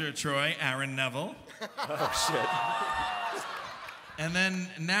manager, Troy, Aaron Neville. Oh, shit. And then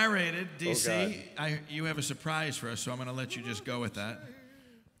narrated, DC, Oh, you have a surprise for us, so I'm going to let you just go with that.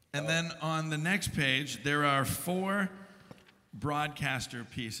 And then on the next page, there are 4 broadcaster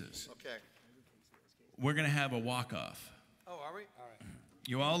pieces. Okay. We're going to have a walk-off. Oh, are we? All right.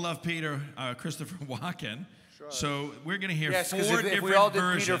 You all love Christopher Walken. Sure. So we're going to hear Yes, 4 because different if we all did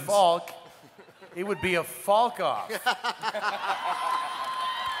versions. Peter Falk, it would be a Falk-off.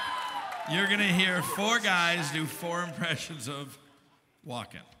 You're going to hear 4 guys do 4 impressions of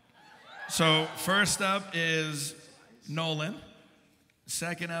Walken. So first up is Nolan.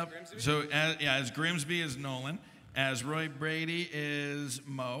 Second up, as Grimsby is Nolan. As Roy Brady is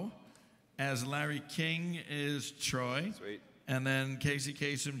Mo. As Larry King is Troy. Sweet. And then Casey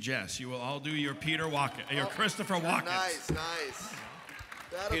Kasem, Jess. You will all do your Peter Walken, your Christopher Walken. Nice.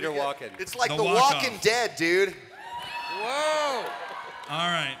 That'll Peter be good. Walken. It's like The The walk-off. Walking Dead, dude. Whoa! All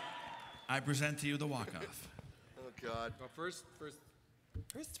right. I present to you the walk-off. Oh, God. Well, first,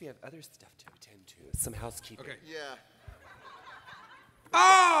 we have other stuff to attend to. Some housekeeping. Okay. Yeah.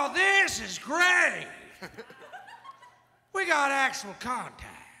 Oh, this is great. We got actual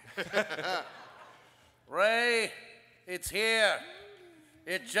contact. Ray, it's here.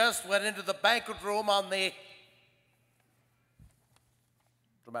 It just went into the banquet room on the...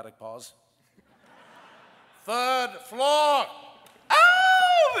 Dramatic pause. 3rd floor.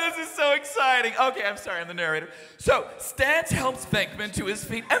 Oh, this is so exciting. Okay, I'm sorry, I'm the narrator. So, Stans helps Venkman to his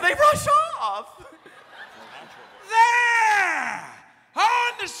feet, and they rush off. There!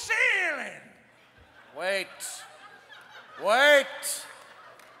 On the ceiling! Wait.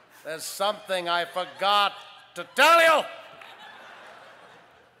 There's something I forgot to tell you.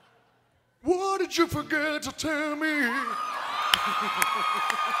 What did you forget to tell me?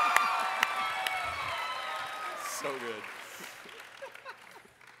 So good.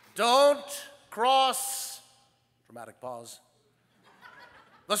 Don't cross, dramatic pause,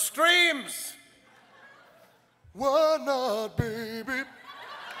 the streams. Why not, baby?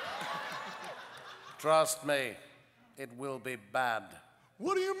 Trust me, it will be bad.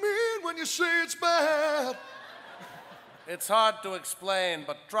 What do you mean when you say it's bad? It's hard to explain,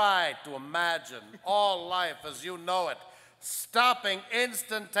 but try to imagine all life as you know it, stopping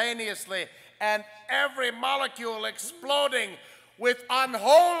instantaneously and every molecule exploding with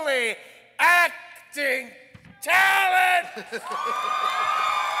unholy acting talent.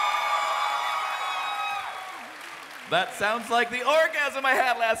 That sounds like the orgasm I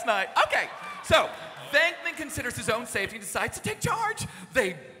had last night. Okay, so Venkman considers his own safety and decides to take charge.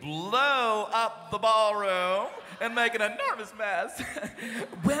 They blow up the ballroom and make an enormous mess.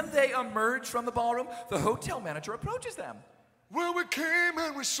 When they emerge from the ballroom, the hotel manager approaches them. Well, we came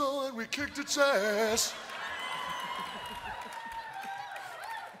and we saw it, we kicked its ass.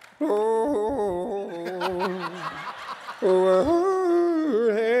 What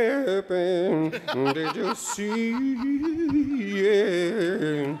happened? Did you see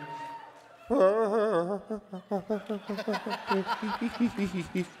it? Oh,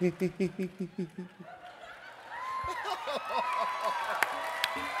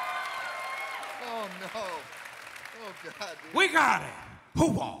 no. Oh, God, dude. We got it.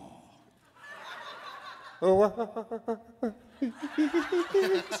 Hoopah.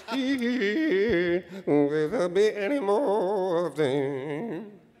 Will there be any more of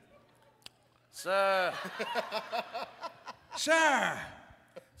them? Sir. Sir.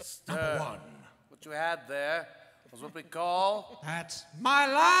 Number 1. What you had there was what we call... That's my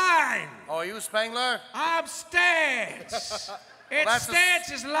line. Oh, are you Spangler? I'm Stance. It's that's a-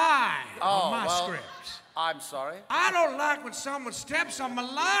 Stance's line Oh, on my well, scripts. I'm sorry. I don't like when someone steps on my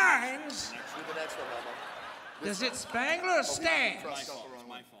lines. Do the next one, Mama. Does it Spangler or Stance? My fault.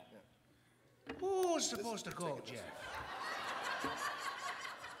 My fault. Who's supposed to go, Jeff?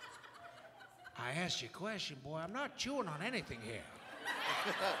 I asked you a question, boy. I'm not chewing on anything here.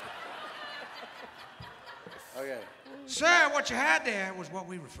 Okay. Sir, what you had there was what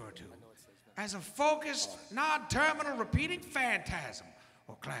we refer to as a focused, non-terminal repeating phantasm,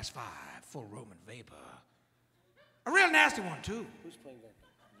 or class 5, full Roman vapor. A real nasty one, too. Who's playing that?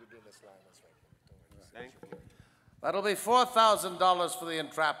 You're doing this line. That's right. That'll be $4,000 for the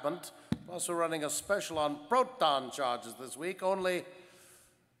entrapment. Plus, we're running a special on proton charges this week. Only,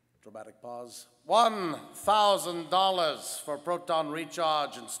 dramatic pause, $1,000 for proton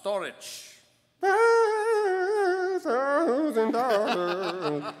recharge and storage.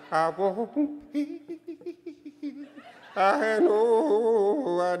 $1,000 I won't be. I had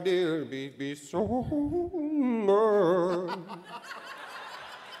no idea it'd be so much.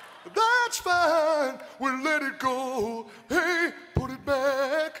 That's fine, we'll let it go. Hey, put it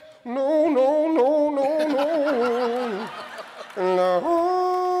back. No, no, no, no, no. No.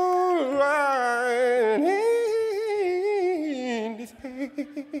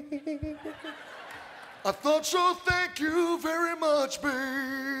 out, so thank you very much, baby.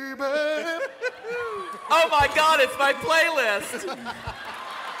 Oh my God, it's my playlist.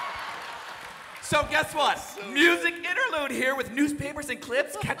 So guess what? Music interlude here with newspapers and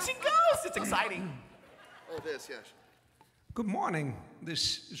clips, catching ghosts. It's exciting. Oh, this, yes. Good morning.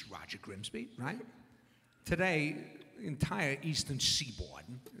 This is Roger Grimsby, right? Today, the entire eastern seaboard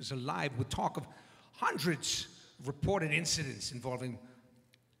is alive with talk of hundreds of reported incidents involving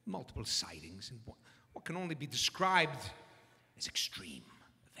multiple sightings and what can only be described as extreme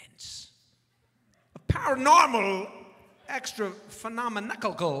events. Of paranormal, extra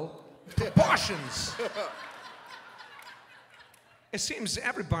phenomenological proportions. It seems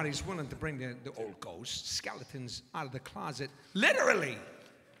everybody's willing to bring the old ghosts, skeletons out of the closet, literally.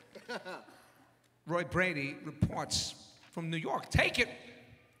 Roy Brady reports from New York. Take it,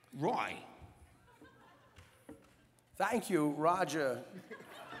 Roy. Thank you, Roger.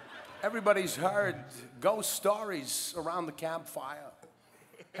 Everybody's heard ghost stories around the campfire.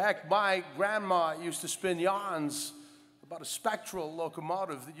 Heck, my grandma used to spin yarns about a spectral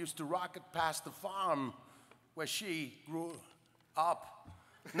locomotive that used to rocket past the farm where she grew up.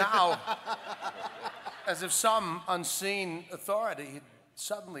 Now, as if some unseen authority had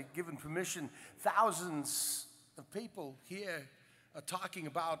suddenly given permission, thousands of people here are talking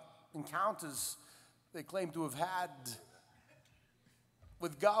about encounters they claim to have had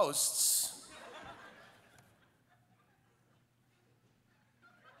with ghosts.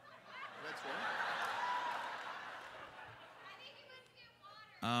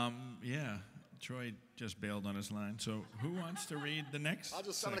 Yeah, Troy just bailed on his line. So who wants to read the next? I'm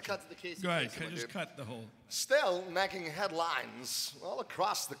going to cut to the case. Go ahead, just cut the whole. Still making headlines all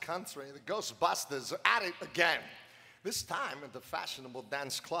across the country, the Ghostbusters are at it again. This time at the fashionable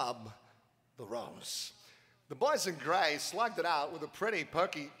dance club, The Rose. The boys in gray slugged it out with a pretty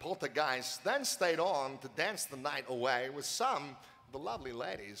perky poltergeist, then stayed on to dance the night away with some of the lovely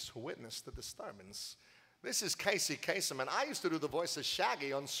ladies who witnessed the disturbance. This is Casey Kasem, and I used to do the voice of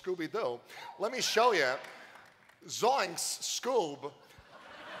Shaggy on Scooby-Doo. Let me show you. Zoinks, Scoob.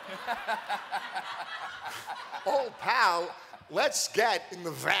 Old pal, let's get in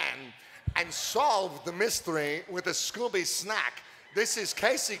the van and solve the mystery with a Scooby snack. This is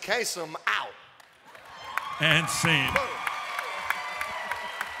Casey Kasem out. And scene.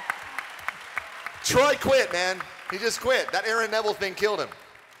 Troy quit, man. He just quit. That Aaron Neville thing killed him.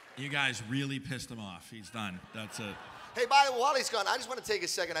 You guys really pissed him off. He's done. That's it. Hey, while he's gone, I just want to take a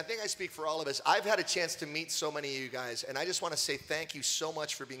second. I think I speak for all of us. I've had a chance to meet so many of you guys, and I just want to say thank you so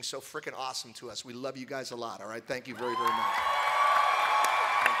much for being so freaking awesome to us. We love you guys a lot, all right? Thank you very, very much.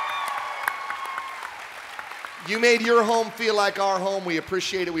 You made your home feel like our home. We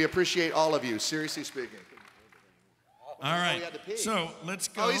appreciate it. We appreciate all of you, seriously speaking. All right. So let's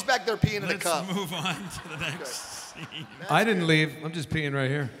go. Oh, he's back there peeing in a cup. Let's move on to the next scene. I didn't leave. I'm just peeing right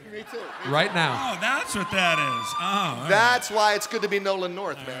here. Me too. Right now. Oh, that's what that is. Oh, all that's why it's good to be Nolan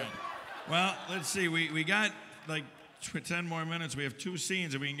North, man. Right. Well, let's see. We got like 10 more minutes. We have 2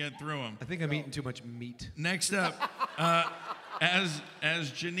 scenes if we can get through them. I think I'm eating too much meat. Next up, as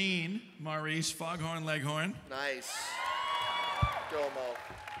Janine Maurice Foghorn Leghorn. Nice. Go, Mo.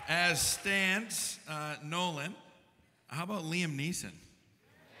 As Stance Nolan. How about Liam Neeson?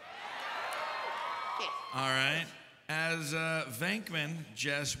 All right. As Venkman,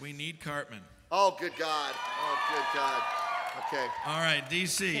 Jess, we need Cartman. Oh, good God. Oh, good God. Okay. All right,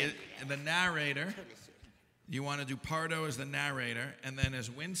 DC, the narrator. You want to do Pardo as the narrator, and then as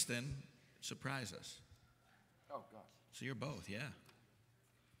Winston, surprise us. Oh, God. So you're both, yeah.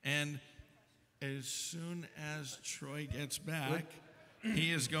 And as soon as Troy gets back,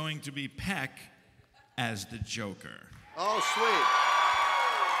 he is going to be Peck as the Joker. Oh, sweet.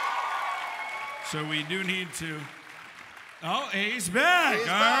 So we do need to. Oh, he's back. He's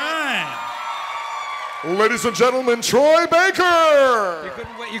All back. right. Ladies and gentlemen, Troy Baker.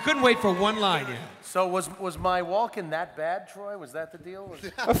 You couldn't wait for one line. Yeah. So was my walk-in that bad, Troy? Was that the deal?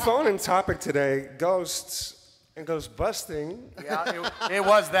 A phone-in topic today, ghosts and ghost busting. Yeah, it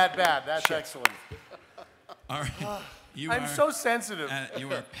was that bad. That's excellent. All right. I'm so sensitive. You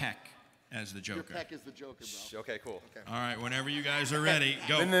are Peck as the Joker. Your Peck is the Joker, bro. Okay, cool. Okay. All right, whenever you guys are ready,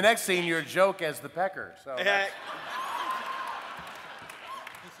 go. In the next scene, you're a joke as the Pecker. So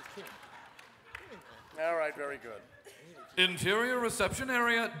all right, very good. Interior reception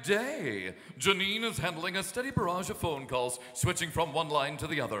area day. Janine is handling a steady barrage of phone calls, switching from one line to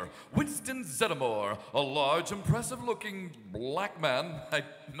the other. Winston Zeddemore, a large, impressive-looking black man, I'm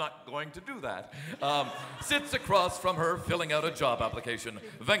not going to do that, sits across from her filling out a job application.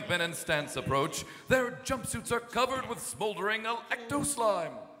 Venkman and Stance approach. Their jumpsuits are covered with smoldering ecto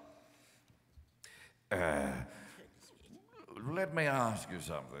slime. Let me ask you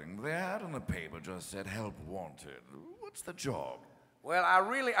something. The ad in the paper just said help wanted. What's the job? Well, I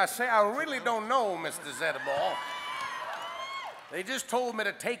really don't know, Mr. Zeddemore. They just told me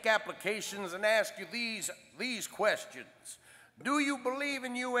to take applications and ask you these questions. Do you believe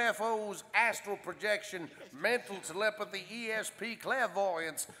in UFOs, astral projection, mental telepathy, ESP,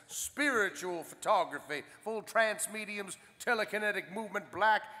 clairvoyance, spiritual photography, full trance mediums, telekinetic movement,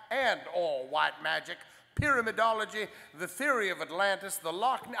 black and all white magic, pyramidology, the theory of Atlantis, the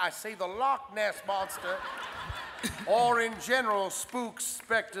Loch Ness Monster, or in general, spooks,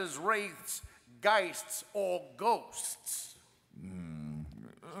 specters, wraiths, geists, or ghosts?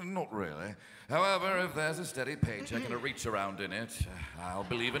 Not really. However, if there's a steady paycheck and a reach around in it, I'll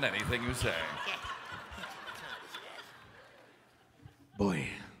believe in anything you say. Boy,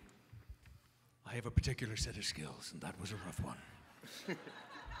 I have a particular set of skills, and that was a rough one.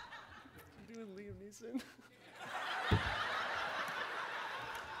 Doing Liam Neeson.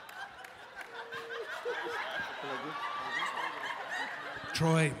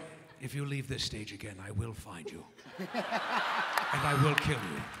 Troy, if you leave this stage again, I will find you. And I will kill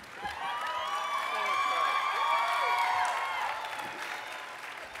you.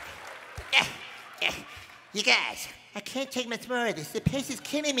 You guys, I can't take much more of this. The pace is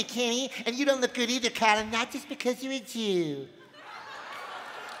killing me, Kenny, and you don't look good either, Colin, not just because you're a Jew.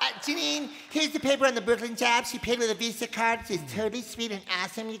 Janine, here's the paper on the Brooklyn job. She paid with a Visa card. It's totally sweet and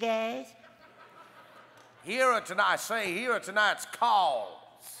awesome, you guys. Here are tonight's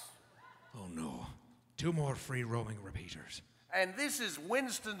calls. Oh, no. 2 more free roaming repeaters. And this is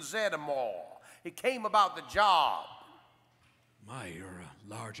Winston Zeddemore. He came about the job. My, you're a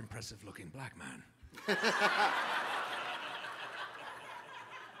large, impressive-looking black man.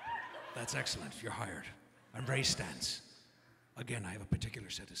 That's excellent. You're hired. I'm Ray Stantz. Again, I have a particular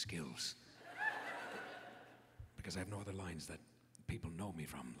set of skills. Because I have no other lines that people know me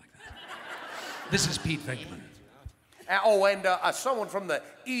from like that. This is Pete Venkman. Someone from the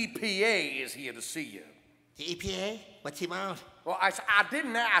EPA is here to see you. The EPA? What's he want? Well, I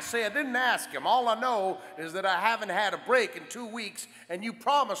didn't ask him. All I know is that I haven't had a break in 2 weeks, and you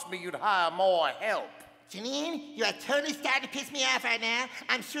promised me you'd hire more help. Janine, you are totally starting to piss me off right now.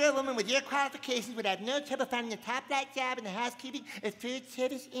 I'm sure a woman with your qualifications would have no trouble finding a top-flight job in the housekeeping or food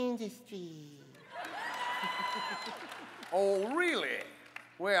service industry. Oh, really?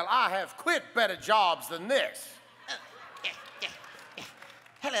 Well, I have quit better jobs than this. Yeah.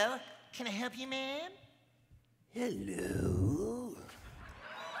 Hello, can I help you, ma'am? Hello.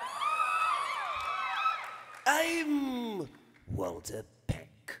 I'm Walter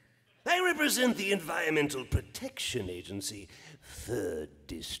Peck. I represent the Environmental Protection Agency, 3rd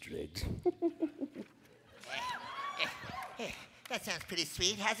District. That sounds pretty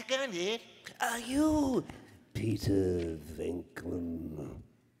sweet. How's it going, dude? Are you Peter Venkman?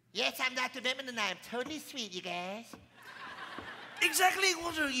 Yes, I'm Dr. Venkman, and I'm totally sweet, you guys. Exactly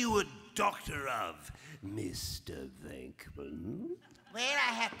what are you a doctor of, Mr. Venkman? Well,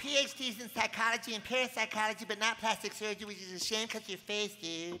 I have PhDs in psychology and parapsychology, but not plastic surgery, which is a shame because your face,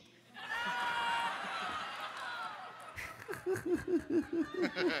 dude.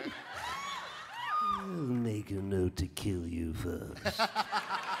 I'll make a note to kill you first.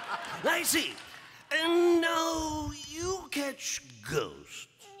 I see. And now you catch ghosts.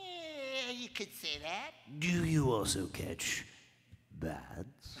 Yeah, you could say that. Do you also catch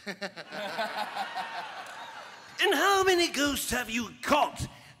bats? And how many ghosts have you caught,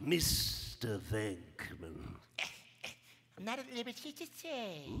 Mr. Venkman? I'm not at liberty to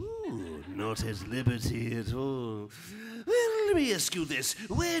say. Ooh, not at liberty at all. Well, let me ask you this.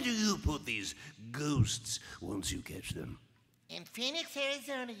 Where do you put these ghosts once you catch them? In Phoenix,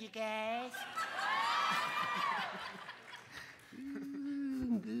 Arizona, you guys.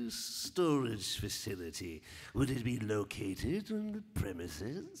 This storage facility, would it be located on the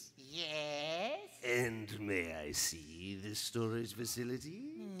premises? Yes. And may I see the storage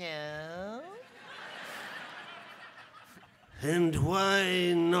facility? No. And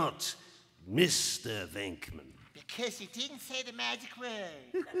why not, Mr. Venkman? Because you didn't say the magic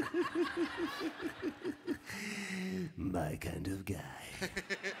word. My kind of guy.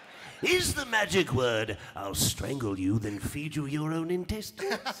 Is the magic word, I'll strangle you, then feed you your own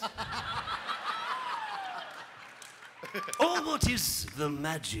intestines? Or what is the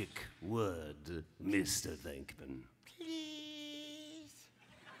magic word, Mr. Venkman? Please.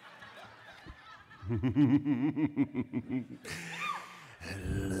 I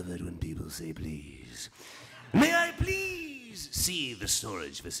love it when people say please. May I please see the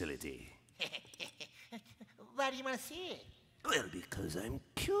storage facility? Why do you want to see it? Well, because I'm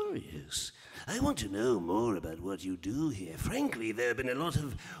curious. I want to know more about what you do here. Frankly, there have been a lot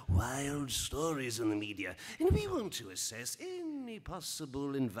of wild stories in the media, and we want to assess any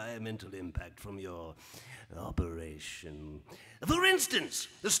possible environmental impact from your operation. For instance,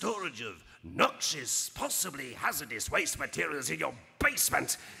 the storage of noxious, possibly hazardous waste materials in your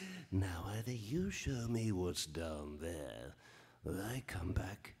basement. Now, either you show me what's down there, or I come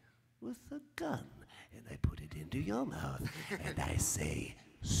back with a gun, and I put it into your mouth, and I say,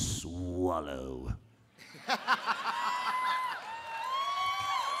 swallow.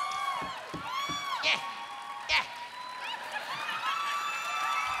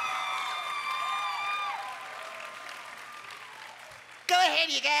 Go ahead,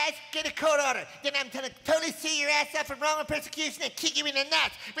 you guys. Get a court order. Then I'm gonna totally sue your ass up for wrongful persecution and kick you in the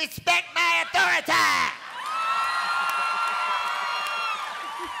nuts. Respect my authority!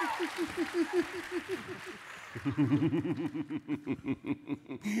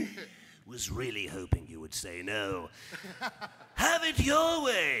 Was really hoping you would say no. Have it your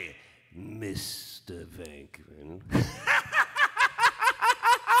way, Mr. Venkman.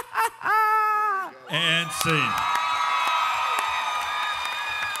 And scene.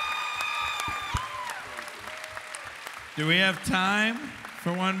 Do we have time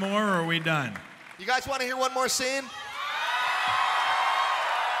for one more, or are we done? You guys want to hear one more scene?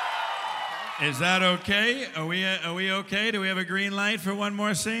 Is that okay? Are we okay? Do we have a green light for one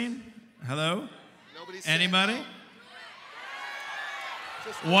more scene? Hello? Nobody's Anybody?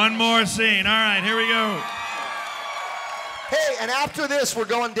 One more scene. All right, here we go. Hey, and after this, we're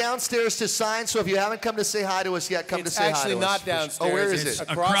going downstairs to sign, so if you haven't come to say hi to us yet, come to say hi to us. It's actually not downstairs. Oh, where is It's it?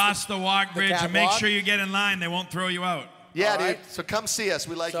 Across the walk bridge, and make sure you get in line. They won't throw you out. Yeah, All dude. right. So come see us.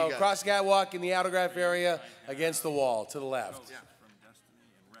 We like you So guys. cross the catwalk in the autograph area against the wall to the left.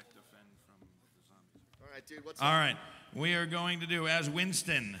 All right, dude. What's All right, we are going to do as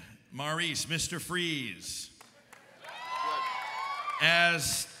Winston, Maurice, Mr. Freeze.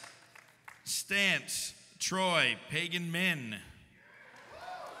 As Stance, Troy, Pagan Min.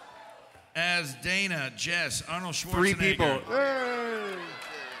 As Dana, Jess, Arnold Schwarzenegger. 3 people. That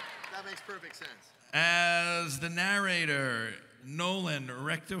makes perfect sense. As the narrator, Nolan,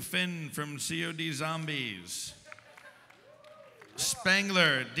 Recto Finn from COD Zombies.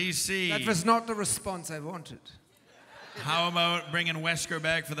 Spengler, DC. That was not the response I wanted. How about bringing Wesker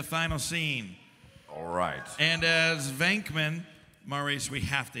back for the final scene? All right. And as Venkman, Maurice, we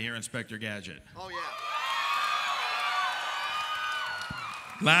have to hear Inspector Gadget. Oh, yeah.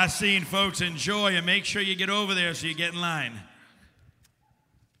 Last scene, folks. Enjoy and make sure you get over there so you get in line.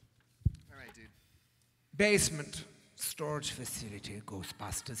 All right, dude. Basement, storage facility,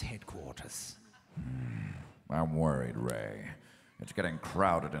 Ghostbusters headquarters. I'm worried, Ray. It's getting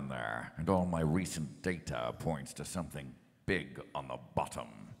crowded in there, and all my recent data points to something big on the bottom.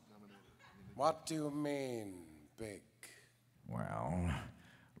 What do you mean, big? Well,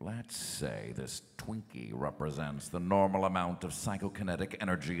 let's say this Twinkie represents the normal amount of psychokinetic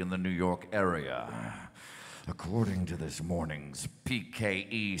energy in the New York area. According to this morning's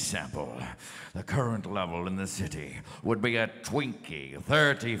PKE sample, the current level in the city would be a Twinkie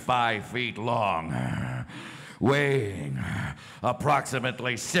 35 feet long, weighing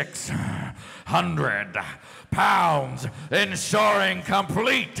approximately 600 pounds, ensuring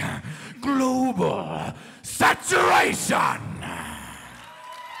complete global saturation.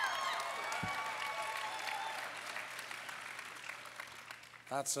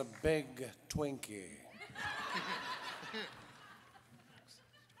 That's a big Twinkie.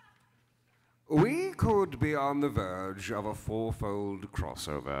 We could be on the verge of a fourfold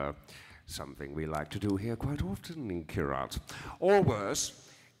crossover, something we like to do here quite often in Kirat. Or worse,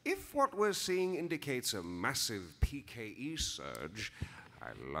 if what we're seeing indicates a massive PKE surge, I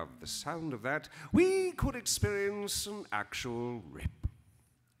love the sound of that, we could experience an actual rip.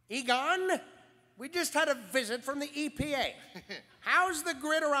 Egon, we just had a visit from the EPA. How's the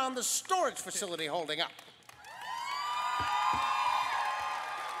grid around the storage facility holding up?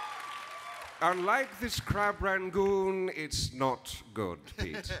 Unlike this crab rangoon, it's not good,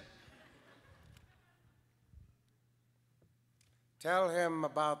 Pete. Tell him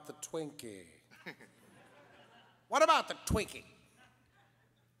about the Twinkie. What about the Twinkie?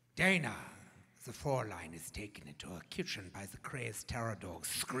 Dana, the four-line is taken into a kitchen by the crazed terror dogs,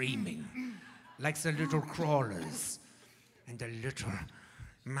 screaming like the little crawlers and the little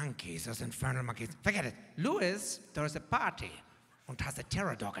monkeys, those infernal monkeys. Forget it. Louis, there's a party and has a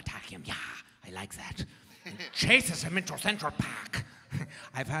terror dog attack him. Yeah, I like that. And chases him into Central Park.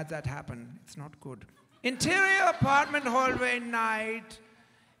 I've had that happen. It's not good. Interior apartment hallway night.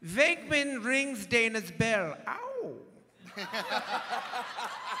 Venkman rings Dana's bell. Ow.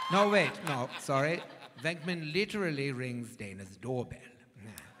 No, wait, no, sorry. Venkman literally rings Dana's doorbell.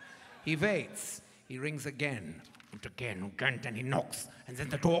 He waits. He rings again, and again, and again, then he knocks, and then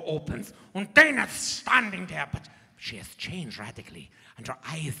the door opens, and Dana's standing there, but she has changed radically, and her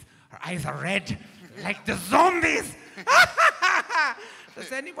eyes are red, like the zombies.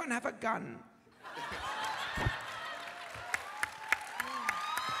 Does anyone have a gun?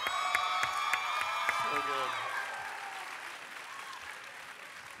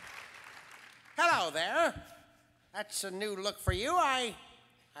 Hello there. That's a new look for you. I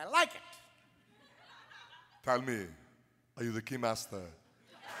like it. Tell me, are you the keymaster?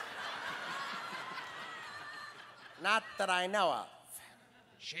 Not that I know of.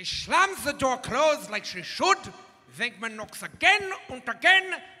 She slams the door closed like she should. Venkman knocks again and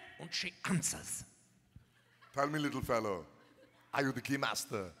again, and she answers. Tell me, little fellow, are you the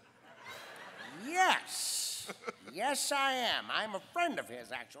keymaster? Yes. Yes, I am. I'm a friend of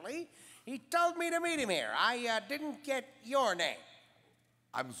his, actually. He told me to meet him here. I didn't get your name.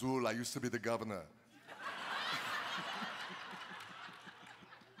 I'm Zul. I used to be the governor.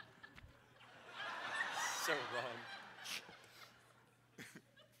 So wrong.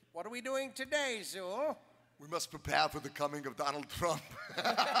 What are we doing today, Zul? We must prepare for the coming of Donald Trump.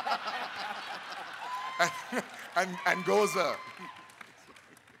 and Goza.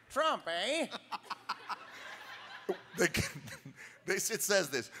 Trump, eh? It says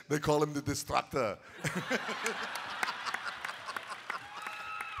this. They call him the Destructor.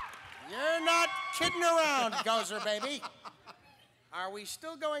 You're not kidding around, Gozer, baby. Are we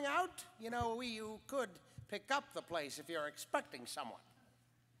still going out? You know, you could pick up the place if you're expecting someone.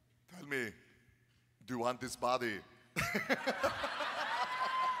 Tell me, do you want this body?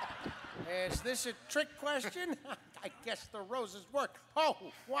 Is this a trick question? I guess the roses work. Oh,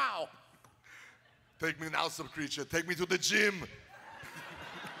 wow. Take me now, some creature. Take me to the gym.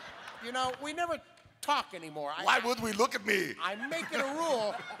 You know, we never talk anymore. Why would we? Look at me. I'm making a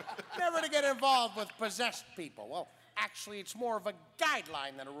rule never to get involved with possessed people. Well, actually, it's more of a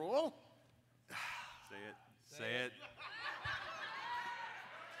guideline than a rule. Say it. Say it.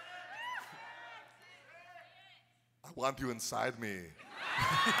 I want you inside me.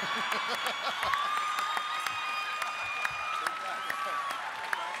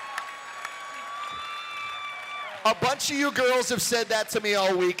 A bunch of you girls have said that to me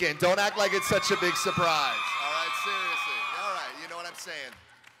all weekend. Don't act like it's such a big surprise. All right, seriously. All right, you know what I'm saying.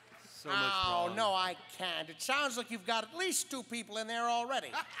 So much Oh, wrong. no, I can't. It sounds like you've got at least 2 people in there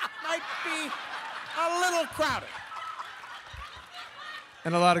already. Might be a little crowded.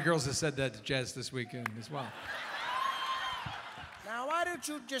 And a lot of girls have said that to Jess this weekend as well. Now, why don't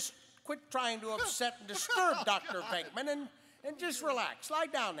you just quit trying to upset and disturb Dr. Venkman and just relax. Lie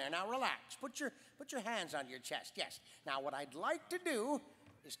down there. Now, relax. Put your hands on your chest. Yes. Now, what I'd like to do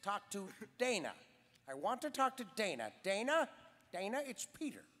is talk to Dana. I want to talk to Dana. Dana, it's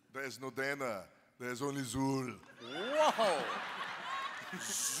Peter. There's no Dana. There's only Zul. Whoa.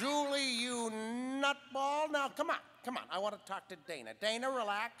 Zuli, you nutball. Now, come on. I want to talk to Dana. Dana,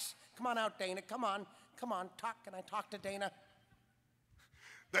 relax. Come on out, Dana. Come on. Talk. Can I talk to Dana?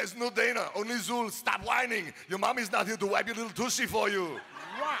 There's no Dana. Only Zul. Stop whining. Your mommy's not here to wipe your little tushy for you.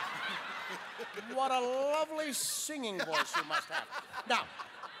 Wow. What a lovely singing voice you must have. Now,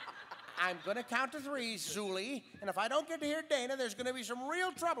 I'm going to count to 3, Zuli, and if I don't get to hear Dana, there's going to be some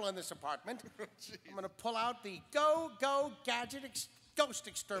real trouble in this apartment. I'm going to pull out the go gadget ghost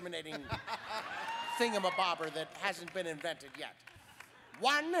exterminating thingamabobber that hasn't been invented yet.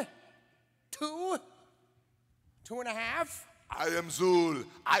 1, 2, 2.5. I am Zul.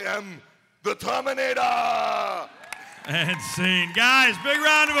 I am the Terminator. And scene. Guys, big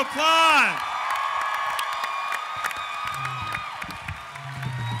round of applause.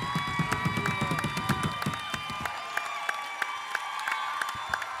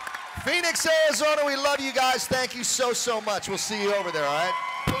 Phoenix, Arizona, we love you guys. Thank you so much. We'll see you over there, all right?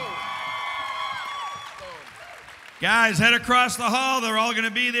 Guys, head across the hall. They're all going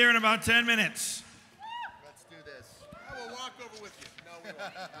to be there in about 10 minutes. Let's do this. I will walk over with you. No, we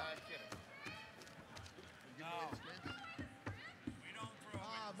won't. I'm kidding.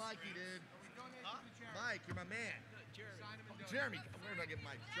 Mikey, dude. Mike, you're my man. Jeremy. Where did I get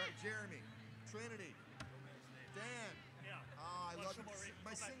Mike? Jeremy. Trinity. Dan. Yeah. Oh, I love you.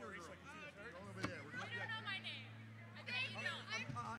 My singer girl. Going over there.